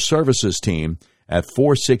member services team at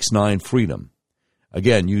 469-FREEDOM.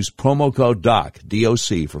 Again, use promo code DOC,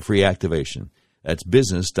 D-O-C, for free activation. That's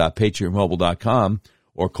business.patriotmobile.com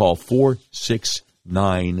or call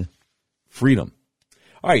 469-FREEDOM.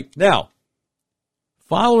 All right, now,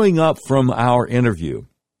 following up from our interview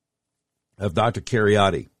of Dr.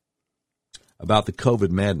 Kheriaty about the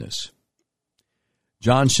COVID madness,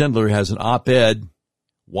 John Schindler has an op-ed,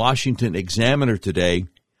 Washington Examiner today,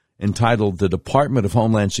 entitled "The Department of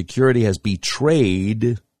Homeland Security Has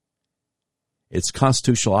Betrayed Its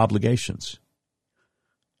Constitutional Obligations."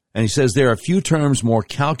 And he says there are few terms more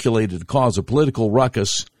calculated to cause a political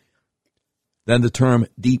ruckus than the term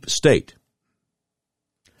deep state.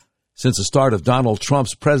 Since the start of Donald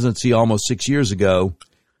Trump's presidency almost 6 years ago,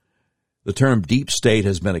 the term deep state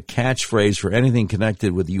has been a catchphrase for anything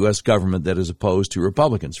connected with the U.S. government that is opposed to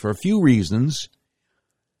Republicans. For a few reasons,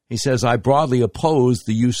 he says, I broadly oppose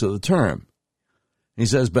the use of the term. He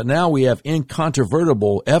says, but now we have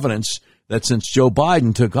incontrovertible evidence that since Joe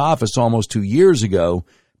Biden took office almost 2 years ago,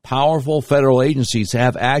 powerful federal agencies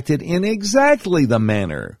have acted in exactly the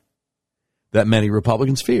manner that many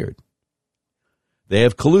Republicans feared. They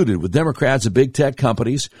have colluded with Democrats and big tech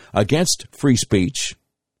companies against free speech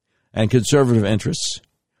and conservative interests.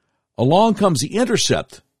 Along comes The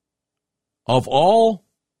Intercept of all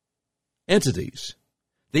entities,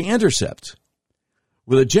 The Intercept,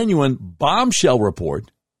 with a genuine bombshell report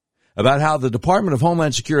about how the Department of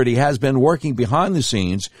Homeland Security has been working behind the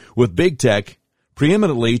scenes with big tech,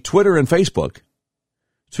 preeminently Twitter and Facebook,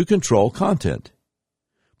 to control content.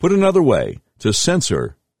 Put another way, to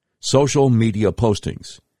censor social media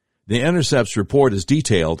postings. The Intercept's report is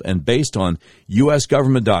detailed and based on U.S.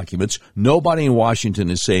 government documents. Nobody in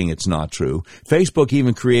Washington is saying it's not true. Facebook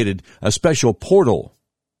even created a special portal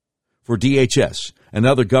for DHS and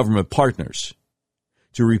other government partners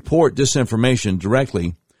to report disinformation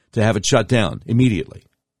directly to have it shut down immediately.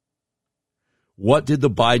 What did the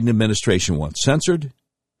Biden administration want? Censored?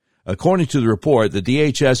 According to the report, the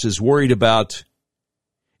DHS is worried about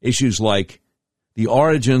issues like the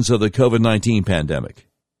origins of the COVID-19 pandemic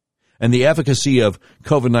and the efficacy of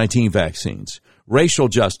COVID-19 vaccines, racial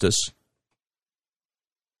justice,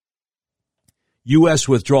 U.S.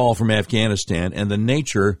 withdrawal from Afghanistan, and the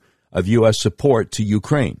nature of U.S. support to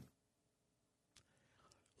Ukraine.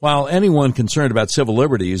 While anyone concerned about civil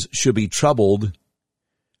liberties should be troubled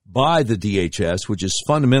by the DHS, which is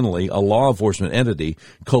fundamentally a law enforcement entity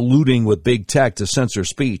colluding with big tech to censor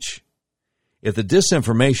speech, if the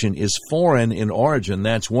disinformation is foreign in origin,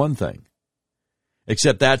 that's one thing.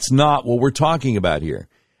 Except that's not what we're talking about here.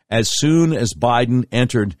 As soon as Biden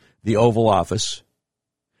entered the Oval Office,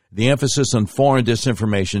 the emphasis on foreign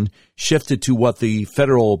disinformation shifted to what the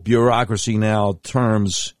federal bureaucracy now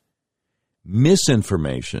terms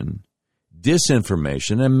misinformation,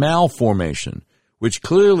 disinformation, and malformation, which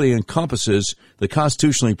clearly encompasses the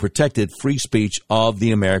constitutionally protected free speech of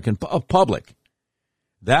the American public.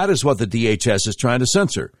 That is what the DHS is trying to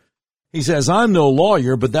censor. He says, I'm no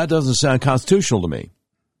lawyer, but that doesn't sound constitutional to me.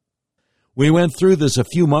 We went through this a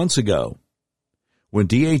few months ago when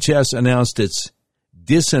DHS announced its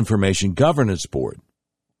Disinformation Governance Board,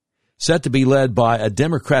 set to be led by a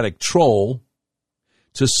Democratic troll,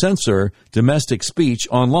 to censor domestic speech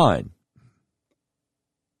online.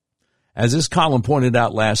 As this column pointed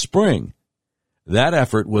out last spring, that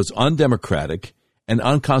effort was undemocratic and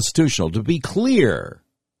unconstitutional. To be clear,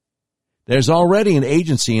 there's already an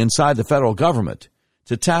agency inside the federal government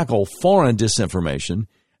to tackle foreign disinformation,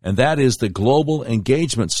 and that is the Global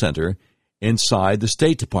Engagement Center inside the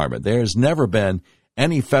State Department. There has never been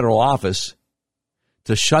any federal office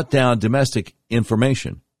to shut down domestic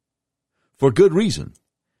information. For good reason.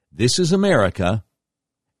 This is America,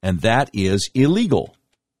 and that is illegal.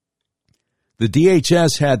 The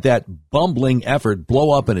DHS had that bumbling effort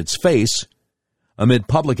blow up in its face amid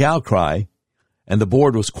public outcry, and the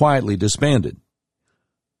board was quietly disbanded.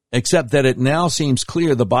 Except that it now seems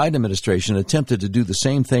clear the Biden administration attempted to do the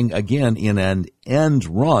same thing again in an end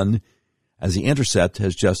run, as The Intercept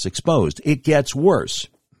has just exposed. It gets worse.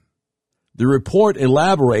 The report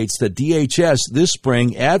elaborates that DHS this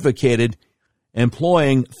spring advocated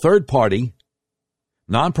employing third-party,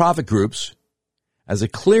 nonprofit groups as a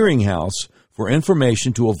clearinghouse for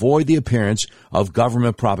information to avoid the appearance of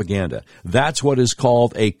government propaganda. That's what is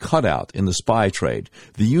called a cutout in the spy trade,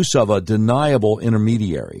 the use of a deniable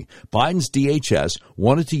intermediary. Biden's DHS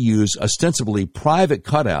wanted to use ostensibly private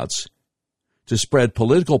cutouts to spread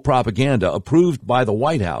political propaganda approved by the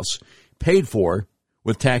White House, paid for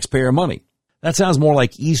with taxpayer money. That sounds more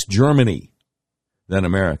like East Germany than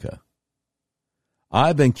America.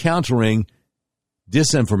 I've been countering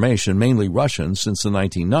disinformation, mainly Russian, since the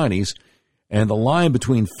 1990s, And the line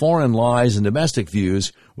between foreign lies and domestic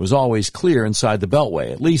views was always clear inside the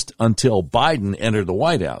Beltway, at least until Biden entered the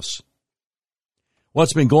White House.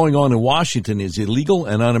 What's been going on in Washington is illegal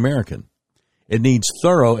and un-American. It needs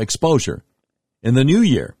thorough exposure. In the new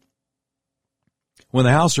year, when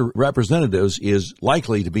the House of Representatives is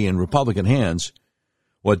likely to be in Republican hands,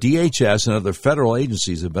 what DHS and other federal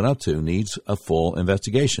agencies have been up to needs a full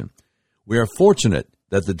investigation. We are fortunate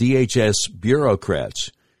that the DHS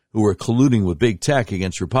bureaucrats who are colluding with big tech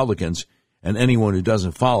against Republicans and anyone who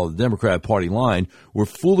doesn't follow the Democrat Party line were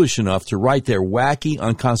foolish enough to write their wacky,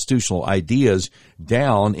 unconstitutional ideas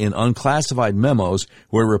down in unclassified memos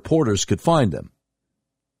where reporters could find them.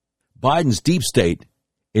 Biden's deep state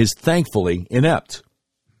is thankfully inept.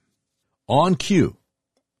 On cue,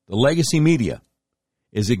 the legacy media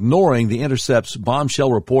is ignoring the Intercept's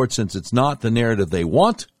bombshell report since it's not the narrative they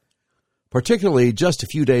want, particularly just a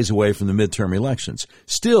few days away from the midterm elections.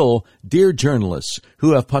 Still, dear journalists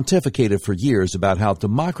who have pontificated for years about how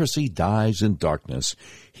democracy dies in darkness,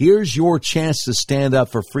 here's your chance to stand up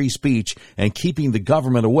for free speech and keeping the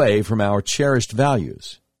government away from our cherished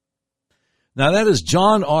values. Now, that is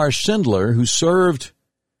John R. Schindler, who served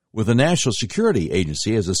with the National Security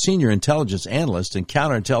Agency as a senior intelligence analyst and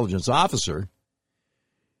counterintelligence officer,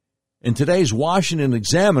 in today's Washington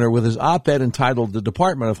Examiner with his op-ed entitled "The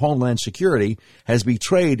Department of Homeland Security Has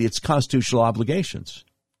Betrayed Its Constitutional Obligations."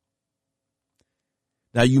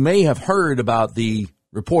 Now, you may have heard about the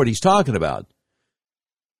report he's talking about,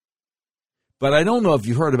 but I don't know if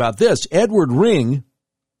you've heard about this. Edward Ring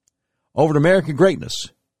over at American Greatness,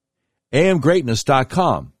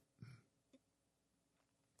 amgreatness.com.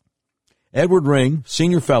 Edward Ring,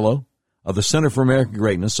 senior fellow of the Center for American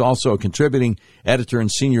Greatness, also a contributing editor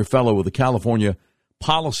and senior fellow with the California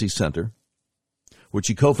Policy Center, which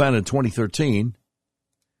he co-founded in 2013.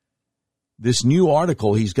 This new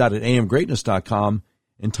article he's got at amgreatness.com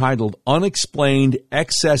entitled "Unexplained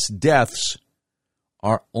Excess Deaths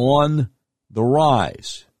Are on the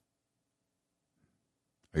Rise."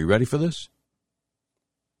 Are you ready for this?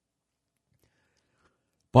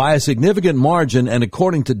 By a significant margin, and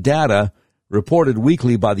according to data reported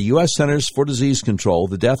weekly by the U.S. Centers for Disease Control,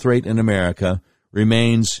 the death rate in America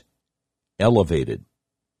remains elevated.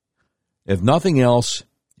 If nothing else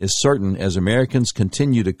is certain, as Americans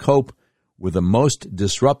continue to cope with the most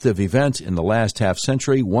disruptive event in the last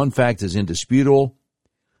half-century, one fact is indisputable.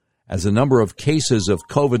 As the number of cases of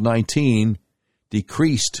COVID-19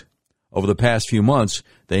 decreased over the past few months,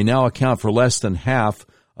 they now account for less than half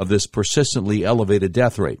of this persistently elevated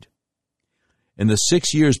death rate. In the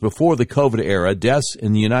 6 years before the COVID era, deaths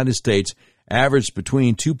in the United States averaged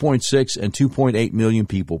between 2.6 and 2.8 million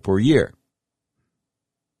people per year.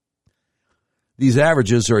 These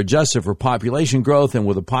averages are adjusted for population growth, and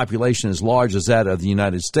with a population as large as that of the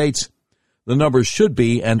United States, the numbers should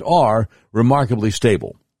be and are remarkably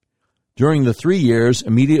stable. During the 3 years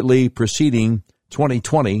immediately preceding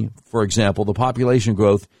 2020, for example, the population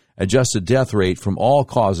growth adjusted death rate from all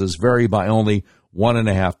causes varied by only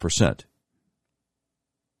 1.5%.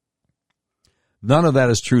 None of that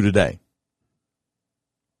is true today.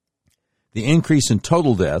 The increase in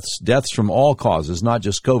total deaths, deaths from all causes, not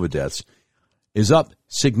just COVID deaths, is up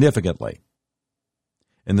significantly.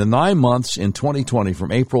 In the 9 months in 2020,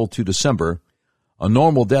 from April to December, a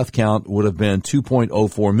normal death count would have been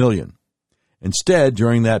 2.04 million. Instead,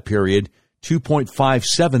 during that period,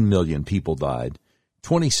 2.57 million people died,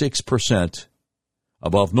 26%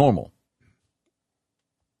 above normal.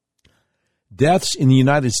 Deaths in the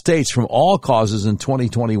United States from all causes in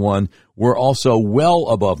 2021 were also well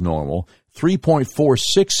above normal,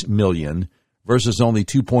 3.46 million versus only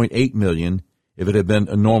 2.8 million if it had been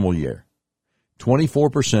a normal year.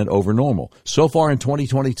 24% over normal. So far in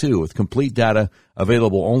 2022, with complete data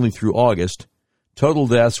available only through August, total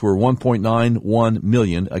deaths were 1.91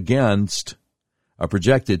 million against a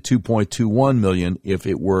projected 2.21 million if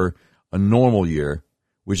it were a normal year,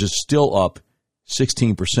 which is still up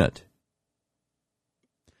 16%.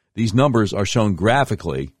 These numbers are shown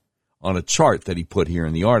graphically on a chart that he put here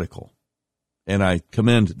in the article. And I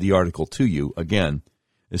commend the article to you. Again,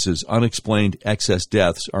 this is "Unexplained Excess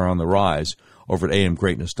Deaths Are on the Rise" over at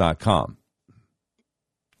amgreatness.com.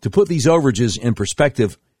 To put these overages in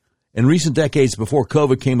perspective, in recent decades before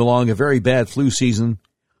COVID came along, a very bad flu season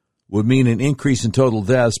would mean an increase in total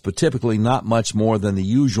deaths, but typically not much more than the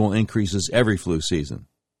usual increases every flu season.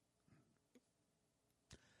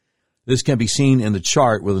 This can be seen in the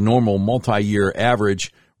chart where the normal multi-year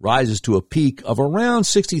average rises to a peak of around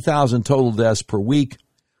 60,000 total deaths per week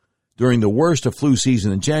during the worst of flu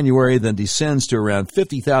season in January, then descends to around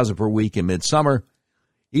 50,000 per week in midsummer,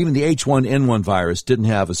 Even the H1N1 virus didn't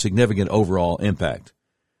have a significant overall impact.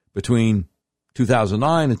 Between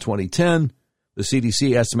 2009 and 2010, the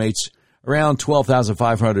CDC estimates around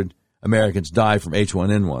 12,500 Americans died from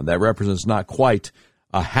H1N1. That represents not quite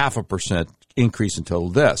a 0.5% increase in total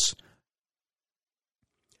deaths.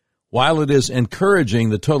 While it is encouraging,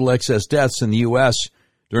 the total excess deaths in the U.S.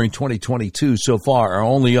 during 2022 so far are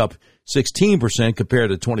only up 16% compared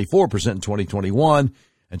to 24% in 2021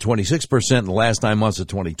 and 26% in the last 9 months of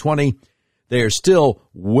 2020. They are still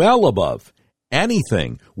well above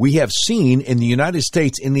anything we have seen in the United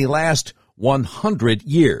States in the last 100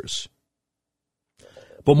 years.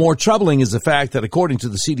 But more troubling is the fact that according to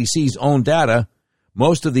the CDC's own data,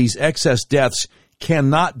 most of these excess deaths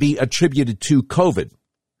cannot be attributed to COVID.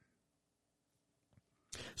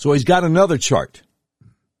 So he's got another chart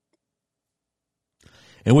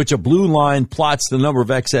in which a blue line plots the number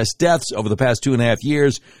of excess deaths over the past 2.5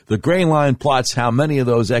 years. The gray line plots how many of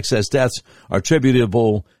those excess deaths are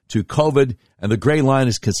attributable to COVID, and the gray line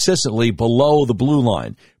is consistently below the blue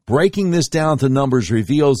line. Breaking this down to numbers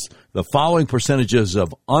reveals the following percentages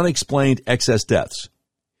of unexplained excess deaths.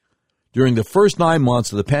 During the first 9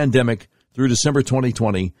 months of the pandemic through December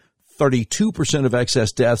 2020, 32% of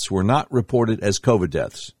excess deaths were not reported as COVID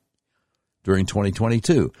deaths. During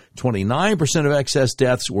 2022, 29% of excess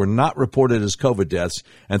deaths were not reported as COVID deaths,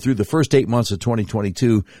 and through the first 8 months of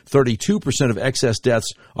 2022, 32% of excess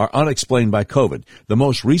deaths are unexplained by COVID. The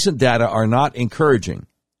most recent data are not encouraging.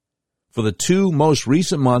 For the 2 most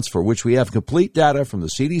recent months for which we have complete data from the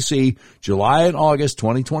CDC, July and August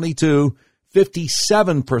 2022,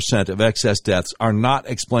 57% of excess deaths are not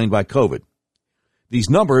explained by COVID. These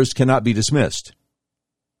numbers cannot be dismissed.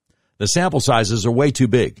 The sample sizes are way too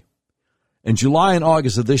big. In July and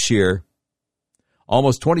August of this year,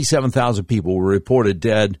 almost 27,000 people were reported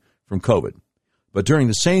dead from COVID. But during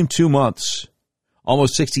the same 2 months,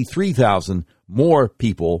 almost 63,000 more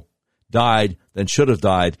people died than should have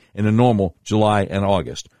died in a normal July and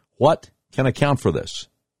August. What can account for this?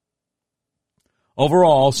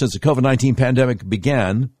 Overall, since the COVID-19 pandemic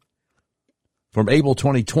began, from April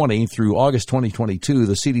 2020 through August 2022,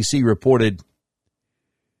 the CDC reported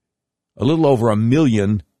a little over 1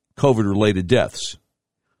 million COVID-related deaths.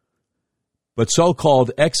 But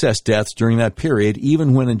so-called excess deaths during that period,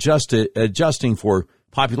 even when adjusting for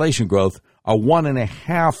population growth, are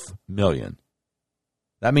 1.5 million.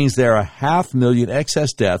 That means there are 500,000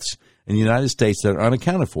 excess deaths in the United States that are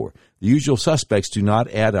unaccounted for. The usual suspects do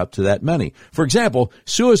not add up to that many. For example,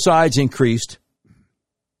 suicides increased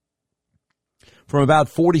from about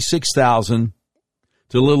 46,000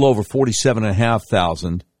 to a little over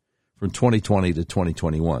 47,500 from 2020 to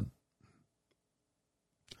 2021.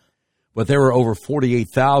 But there were over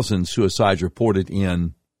 48,000 suicides reported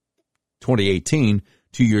in 2018,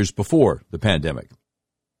 2 years before the pandemic.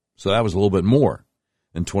 So that was a little bit more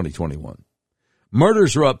in 2021.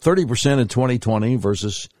 Murders are up 30% in 2020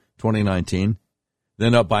 versus 2019,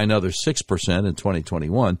 then up by another 6% in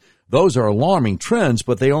 2021. Those are alarming trends,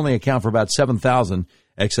 but they only account for about 7,000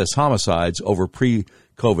 excess homicides over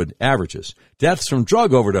pre-COVID averages. Deaths from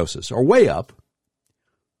drug overdoses are way up,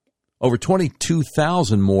 over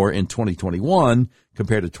 22,000 more in 2021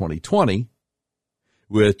 compared to 2020,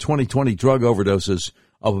 with 2020 drug overdoses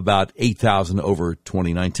up about 8,000 over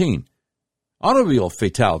 2019. Automobile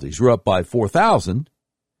fatalities were up by 4,000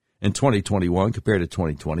 in 2021 compared to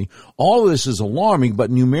 2020. All of this is alarming,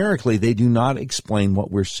 but numerically they do not explain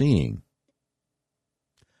what we're seeing.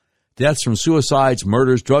 Deaths from suicides,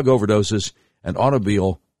 murders, drug overdoses, and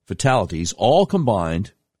automobile fatalities all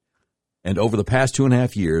combined, and over the past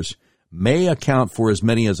 2.5 years, may account for as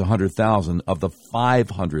many as 100,000 of the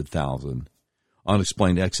 500,000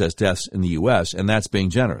 unexplained excess deaths in the U.S., and that's being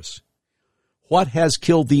generous. What has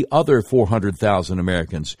killed the other 400,000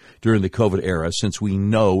 Americans during the COVID era, since we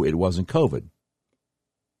know it wasn't COVID?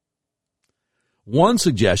 One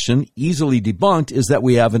suggestion, easily debunked, is that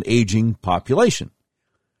we have an aging population.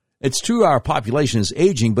 It's true our population is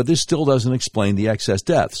aging, but this still doesn't explain the excess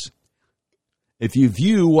deaths. If you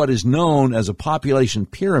view what is known as a population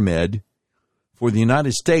pyramid for the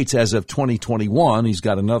United States as of 2021, he's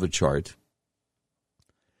got another chart.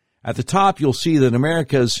 At the top, you'll see that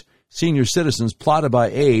America's senior citizens plotted by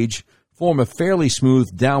age form a fairly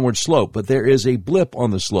smooth downward slope, but there is a blip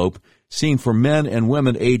on the slope seen for men and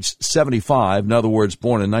women aged 75, in other words,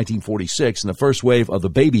 born in 1946, in the first wave of the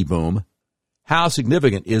baby boom. How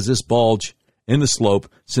significant is this bulge in the slope,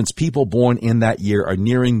 since people born in that year are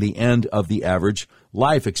nearing the end of the average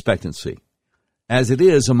life expectancy? As it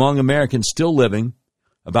is, among Americans still living,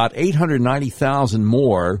 about 890,000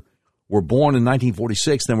 more were born in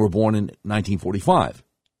 1946 than were born in 1945.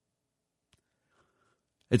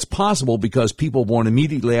 It's possible because people born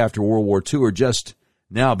immediately after World War II are just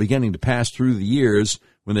now beginning to pass through the years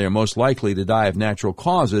when they are most likely to die of natural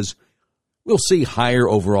causes. We'll see higher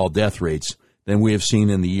overall death rates than we have seen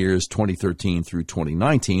in the years 2013 through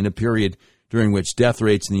 2019, a period during which death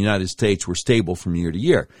rates in the United States were stable from year to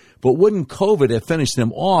year. But wouldn't COVID have finished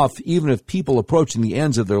them off even if people approaching the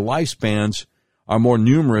ends of their lifespans are more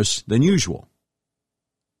numerous than usual?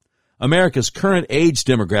 America's current age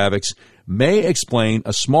demographics may explain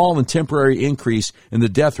a small and temporary increase in the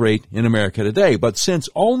death rate in America today, but since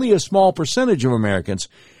only a small percentage of Americans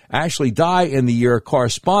actually die in the year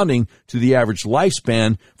corresponding to the average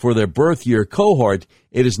lifespan for their birth year cohort,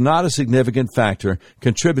 it is not a significant factor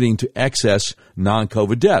contributing to excess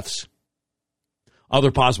non-COVID deaths.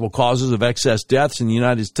 Other possible causes of excess deaths in the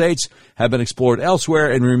United States have been explored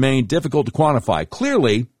elsewhere and remain difficult to quantify.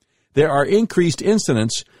 Clearly, there are increased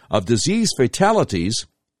incidents of disease fatalities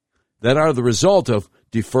that are the result of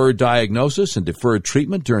deferred diagnosis and deferred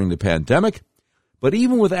treatment during the pandemic. But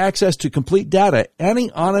even with access to complete data,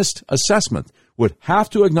 any honest assessment would have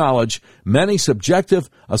to acknowledge many subjective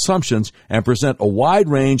assumptions and present a wide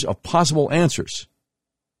range of possible answers.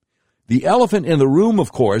 The elephant in the room,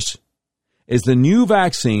 of course, is the new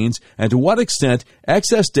vaccines and to what extent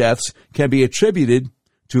excess deaths can be attributed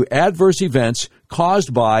to adverse events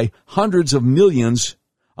caused by hundreds of millions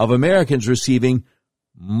of Americans receiving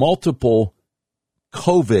multiple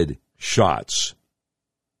COVID shots.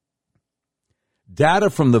 Data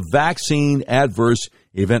from the Vaccine Adverse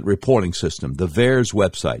Event Reporting System, the VAERS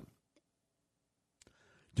website,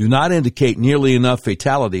 do not indicate nearly enough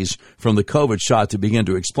fatalities from the COVID shot to begin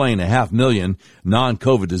to explain 500,000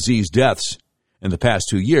 non-COVID disease deaths in the past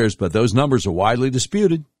 2 years, but those numbers are widely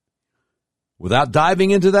disputed. Without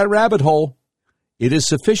diving into that rabbit hole, it is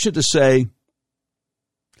sufficient to say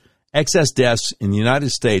excess deaths in the United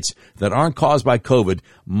States that aren't caused by COVID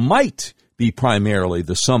might be primarily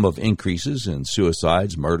the sum of increases in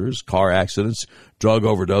suicides, murders, car accidents, drug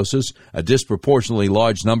overdoses, a disproportionately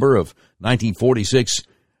large number of 1946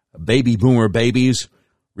 baby boomer babies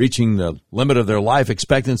reaching the limit of their life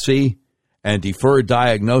expectancy, and deferred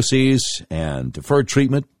diagnoses and deferred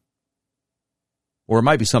treatment, or it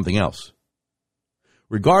might be something else.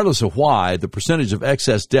 Regardless of why, the percentage of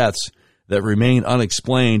excess deaths that remain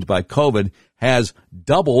unexplained by COVID has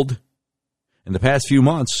doubled in the past few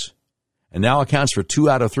months and now accounts for 2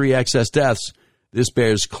 out of 3 excess deaths. This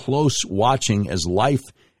bears close watching as life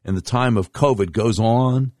in the time of COVID goes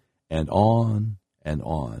on and on and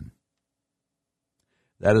on.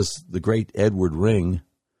 That is the great Edward Ring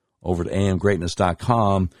over at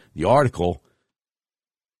amgreatness.com. The article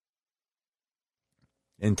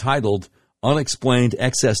entitled Unexplained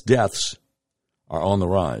Excess Deaths Are on the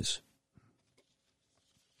Rise.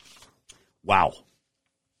 Wow.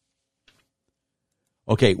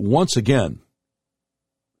 Okay, once again,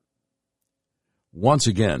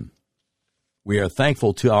 we are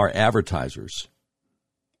thankful to our advertisers,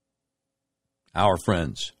 our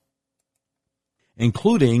friends,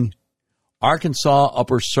 including Arkansas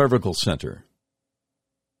Upper Cervical Center.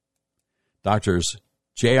 Doctors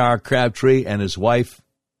J.R. Crabtree and his wife,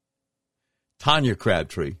 Tanya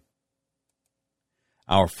Crabtree,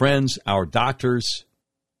 our friends, our doctors,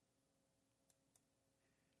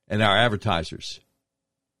 and our advertisers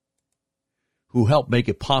who help make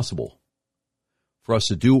it possible for us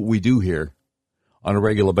to do what we do here on a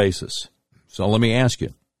regular basis. So let me ask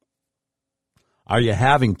you, are you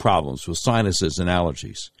having problems with sinuses and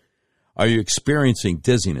allergies? Are you experiencing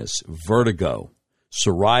dizziness, vertigo,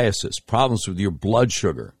 psoriasis, problems with your blood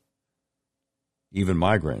sugar, even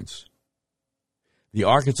migraines? The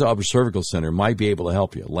Arkansas Upper Cervical Center might be able to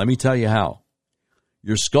help you. Let me tell you how.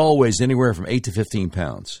 Your skull weighs anywhere from 8 to 15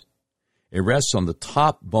 pounds. It rests on the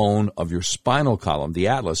top bone of your spinal column, the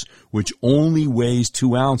atlas, which only weighs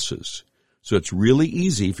 2 ounces. So it's really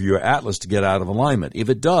easy for your atlas to get out of alignment. If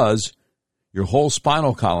it does, your whole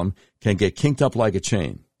spinal column can get kinked up like a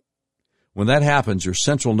chain. When that happens, your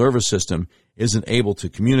central nervous system isn't able to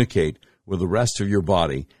communicate with the rest of your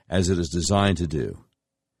body as it is designed to do.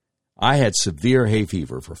 I had severe hay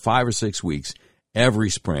fever for 5 or 6 weeks every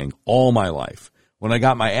spring all my life. When I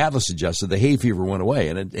got my atlas adjusted, the hay fever went away,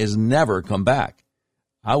 and it has never come back.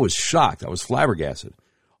 I was shocked. I was flabbergasted.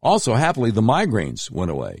 Also, happily, the migraines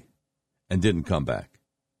went away and didn't come back.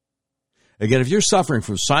 Again, if you're suffering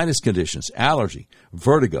from sinus conditions, allergy,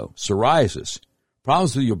 vertigo, psoriasis,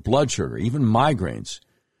 problems with your blood sugar, even migraines,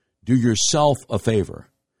 do yourself a favor.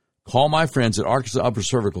 Call my friends at Arkansas Upper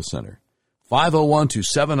Cervical Center,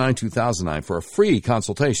 501-279-2009 for a free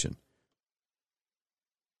consultation.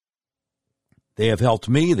 They have helped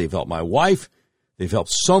me. They've helped my wife. They've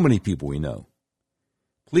helped so many people we know.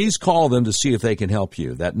 please call them to see if they can help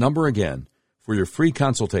you. That number again for your free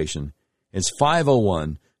consultation is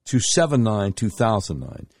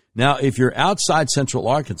 501-279-2009. Now, if you're outside Central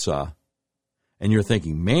Arkansas and you're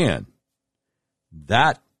thinking, man,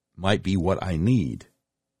 that might be what I need,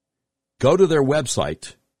 go to their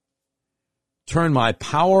website,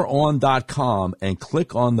 turnmypoweron.com, and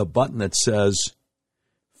click on the button that says,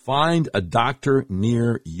 Find a Doctor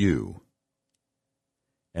Near You.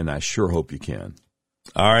 And I sure hope you can.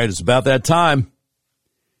 All right, it's about that time.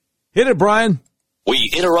 Hit it, Brian. We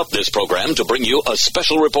interrupt this program to bring you a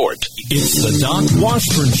special report. It's the Doc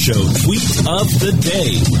Washburn Show Tweet of the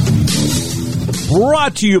Day.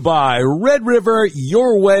 Brought to you by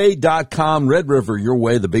RedRiverYourWay.com. Red River Your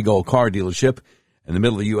Way, the big old car dealership in the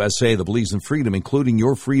middle of the USA that believes in freedom, including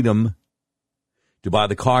your freedom to buy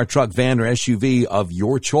the car, truck, van, or SUV of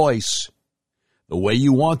your choice the way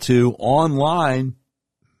you want to online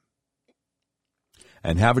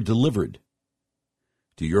and have it delivered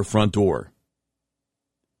to your front door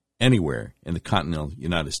anywhere in the continental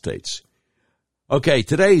United States. Okay,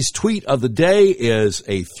 today's tweet of the day is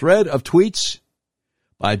a thread of tweets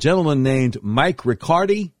by a gentleman named Mike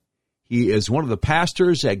Riccardi. He is one of the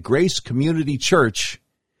pastors at Grace Community Church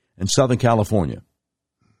in Southern California.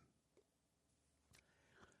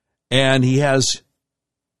 And he has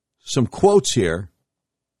some quotes here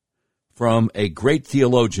from a great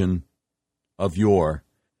theologian of yore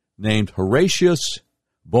named Horatius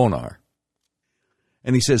Bonar.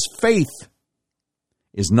 And he says, faith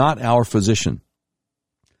is not our physician.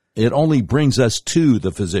 It only brings us to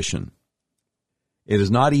the physician. It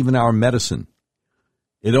is not even our medicine.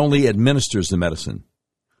 It only administers the medicine,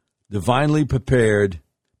 divinely prepared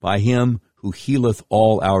by him who healeth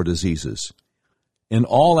all our diseases. In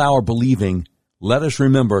all our believing, let us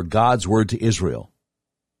remember God's word to Israel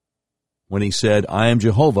when he said, I am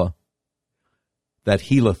Jehovah that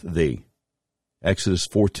healeth thee. Exodus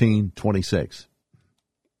 14:26.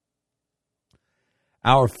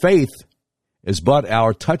 Our faith is but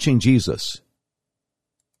our touching Jesus.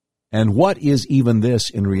 And what is even this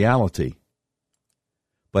in reality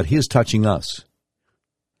but his touching us?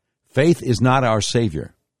 Faith is not our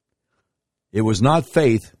Savior. It was not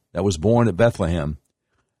faith that was born at Bethlehem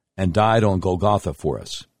and died on Golgotha for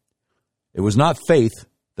us. It was not faith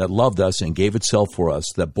that loved us and gave itself for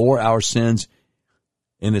us, that bore our sins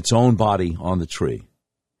in its own body on the tree,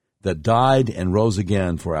 that died and rose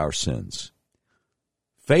again for our sins.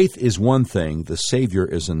 Faith is one thing, the Savior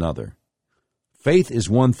is another. Faith is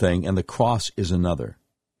one thing, and the cross is another.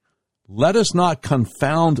 Let us not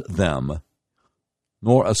confound them,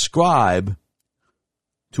 nor ascribe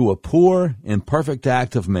to a poor, imperfect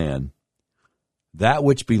act of man that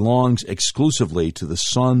which belongs exclusively to the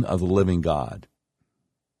Son of the living God.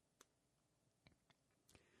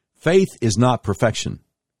 Faith is not perfection,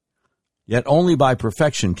 yet only by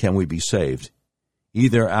perfection can we be saved,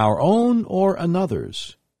 either our own or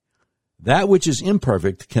another's. That which is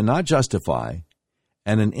imperfect cannot justify,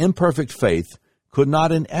 and an imperfect faith could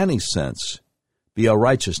not in any sense be a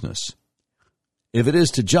righteousness. If it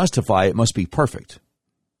is to justify, it must be perfect.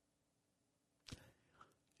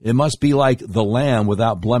 It must be like the lamb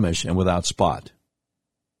without blemish and without spot.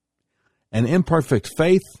 An imperfect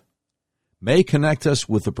faith may connect us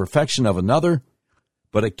with the perfection of another,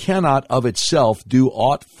 but it cannot of itself do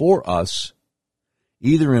aught for us,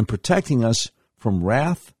 either in protecting us from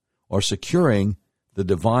wrath or securing the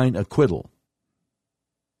divine acquittal.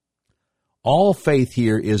 All faith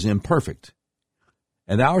here is imperfect,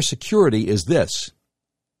 and our security is this,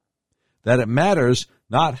 that it matters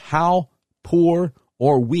not how poor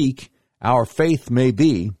or weak our faith may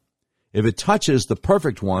be. If it touches the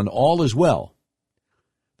perfect one, all is well.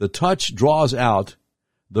 The touch draws out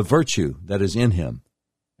the virtue that is in him,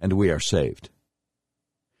 and we are saved.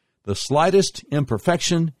 The slightest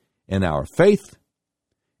imperfection in our faith,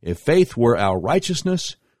 if faith were our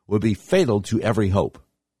righteousness, would be fatal to every hope.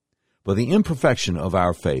 But the imperfection of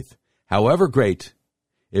our faith, however great,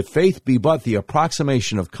 if faith be but the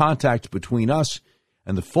approximation of contact between us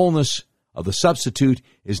and the fullness of the substitute,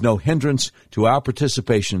 is no hindrance to our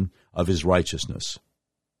participation of his righteousness.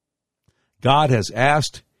 God has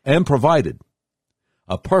asked and provided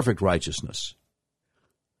a perfect righteousness.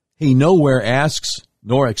 He nowhere asks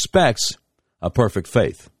nor expects a perfect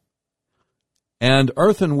faith. And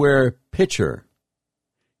earthenware pitcher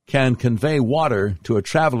can convey water to a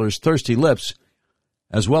traveler's thirsty lips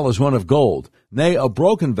as well as one of gold. Nay, a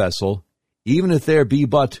broken vessel, even if there be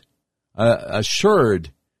but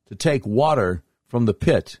assured to take water from the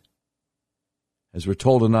pit, as we're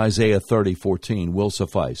told in Isaiah 30:14, will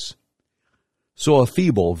suffice. So a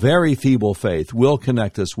feeble, very feeble faith will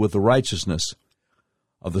connect us with the righteousness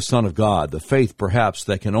of the Son of God, the faith perhaps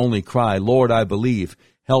that can only cry, Lord, I believe,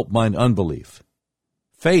 help mine unbelief.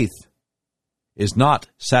 Faith is not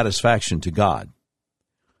satisfaction to God.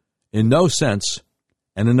 In no sense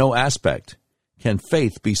and in no aspect can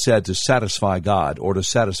faith be said to satisfy God or to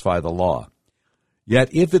satisfy the law.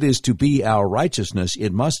 Yet if it is to be our righteousness,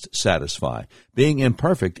 it must satisfy. Being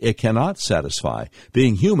imperfect, it cannot satisfy.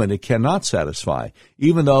 Being human, it cannot satisfy,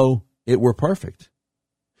 even though it were perfect.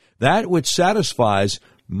 That which satisfies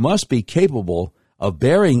must be capable of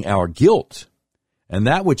bearing our guilt, and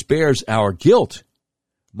that which bears our guilt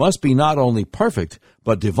must be not only perfect,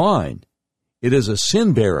 but divine. It is a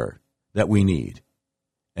sin bearer that we need,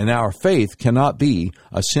 and our faith cannot be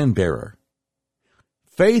a sin bearer.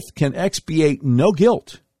 Faith can expiate no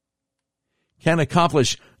guilt, can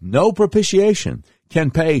accomplish no propitiation,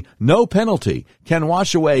 can pay no penalty, can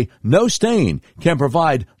wash away no stain, can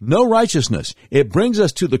provide no righteousness. It brings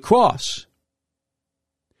us to the cross,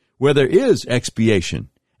 where there is expiation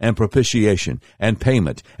and propitiation and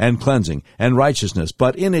payment and cleansing and righteousness.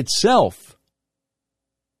 But in itself,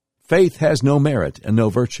 faith has no merit and no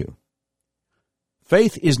virtue.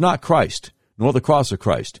 Faith is not Christ, nor the cross of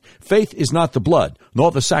Christ. Faith is not the blood,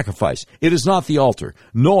 nor the sacrifice. It is not the altar,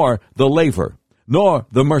 nor the laver, nor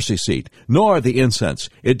the mercy seat, nor the incense.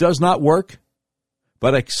 It does not work,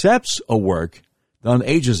 but accepts a work done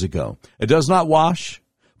ages ago. It does not wash,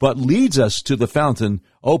 but leads us to the fountain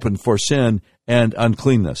open for sin and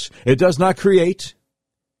uncleanness. It does not create.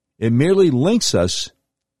 It merely links us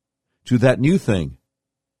to that new thing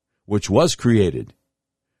which was created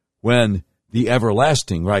when the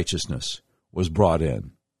everlasting righteousness was brought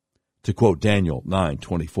in, to quote Daniel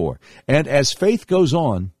 9:24. And as faith goes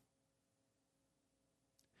on,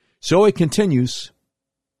 so it continues.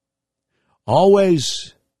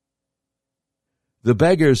 Always the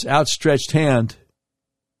beggar's outstretched hand,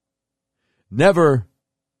 never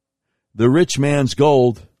the rich man's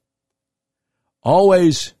gold.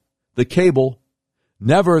 Always the cable,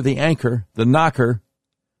 never the anchor, the knocker,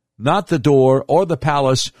 not the door or the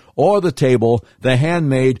palace or the table, the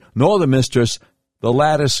handmaid nor the mistress, the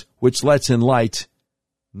lattice which lets in light,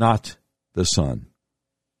 not the sun.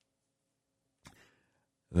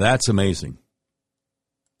 That's amazing.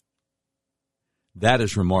 That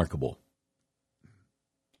is remarkable.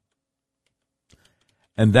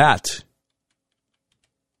 And that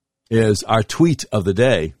is our tweet of the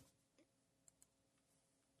day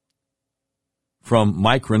from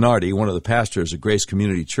Mike Renardi, one of the pastors of Grace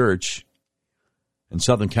Community Church in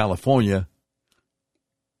Southern California,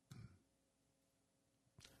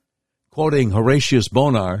 quoting Horatius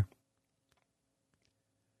Bonar,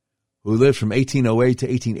 who lived from 1808 to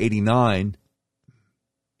 1889.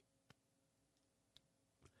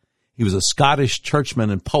 He was a Scottish churchman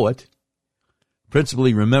and poet,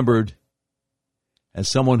 principally remembered as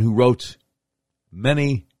someone who wrote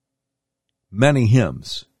many, many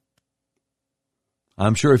hymns.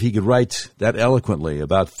 I'm sure if he could write that eloquently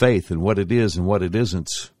about faith and what it is and what it isn't,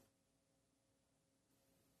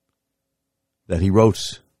 that he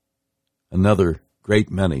wrote another great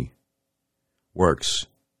many works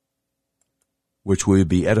which we would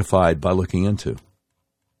be edified by looking into.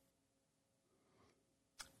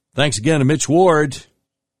 Thanks again to Mitch Ward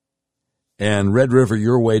and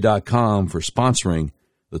RedRiverYourWay.com for sponsoring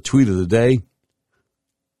the tweet of the day.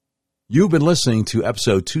 You've been listening to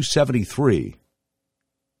episode 273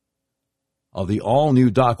 of the all-new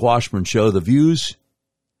Doc Washburn Show. The views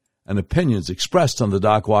and opinions expressed on the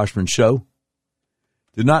Doc Washburn Show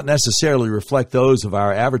do not necessarily reflect those of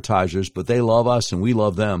our advertisers, but they love us and we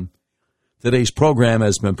love them. Today's program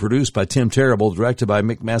has been produced by Tim Terrible, directed by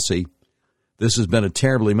Mick Messy. This has been a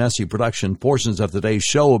terribly messy production. Portions of today's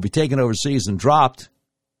show will be taken overseas and dropped.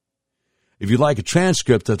 If you'd like a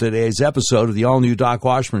transcript of today's episode of the all-new Doc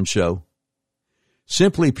Washburn Show,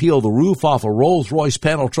 simply peel the roof off a Rolls-Royce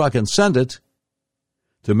panel truck and send it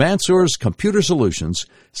to Mansour's Computer Solutions,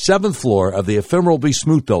 7th floor of the Ephemeral B.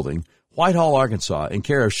 Smoot Building, Whitehall, Arkansas, in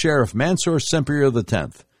care of Sheriff Mansour Sempier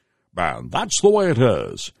X. And that's the way it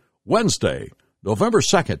is. Wednesday, November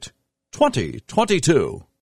 2nd, 2022.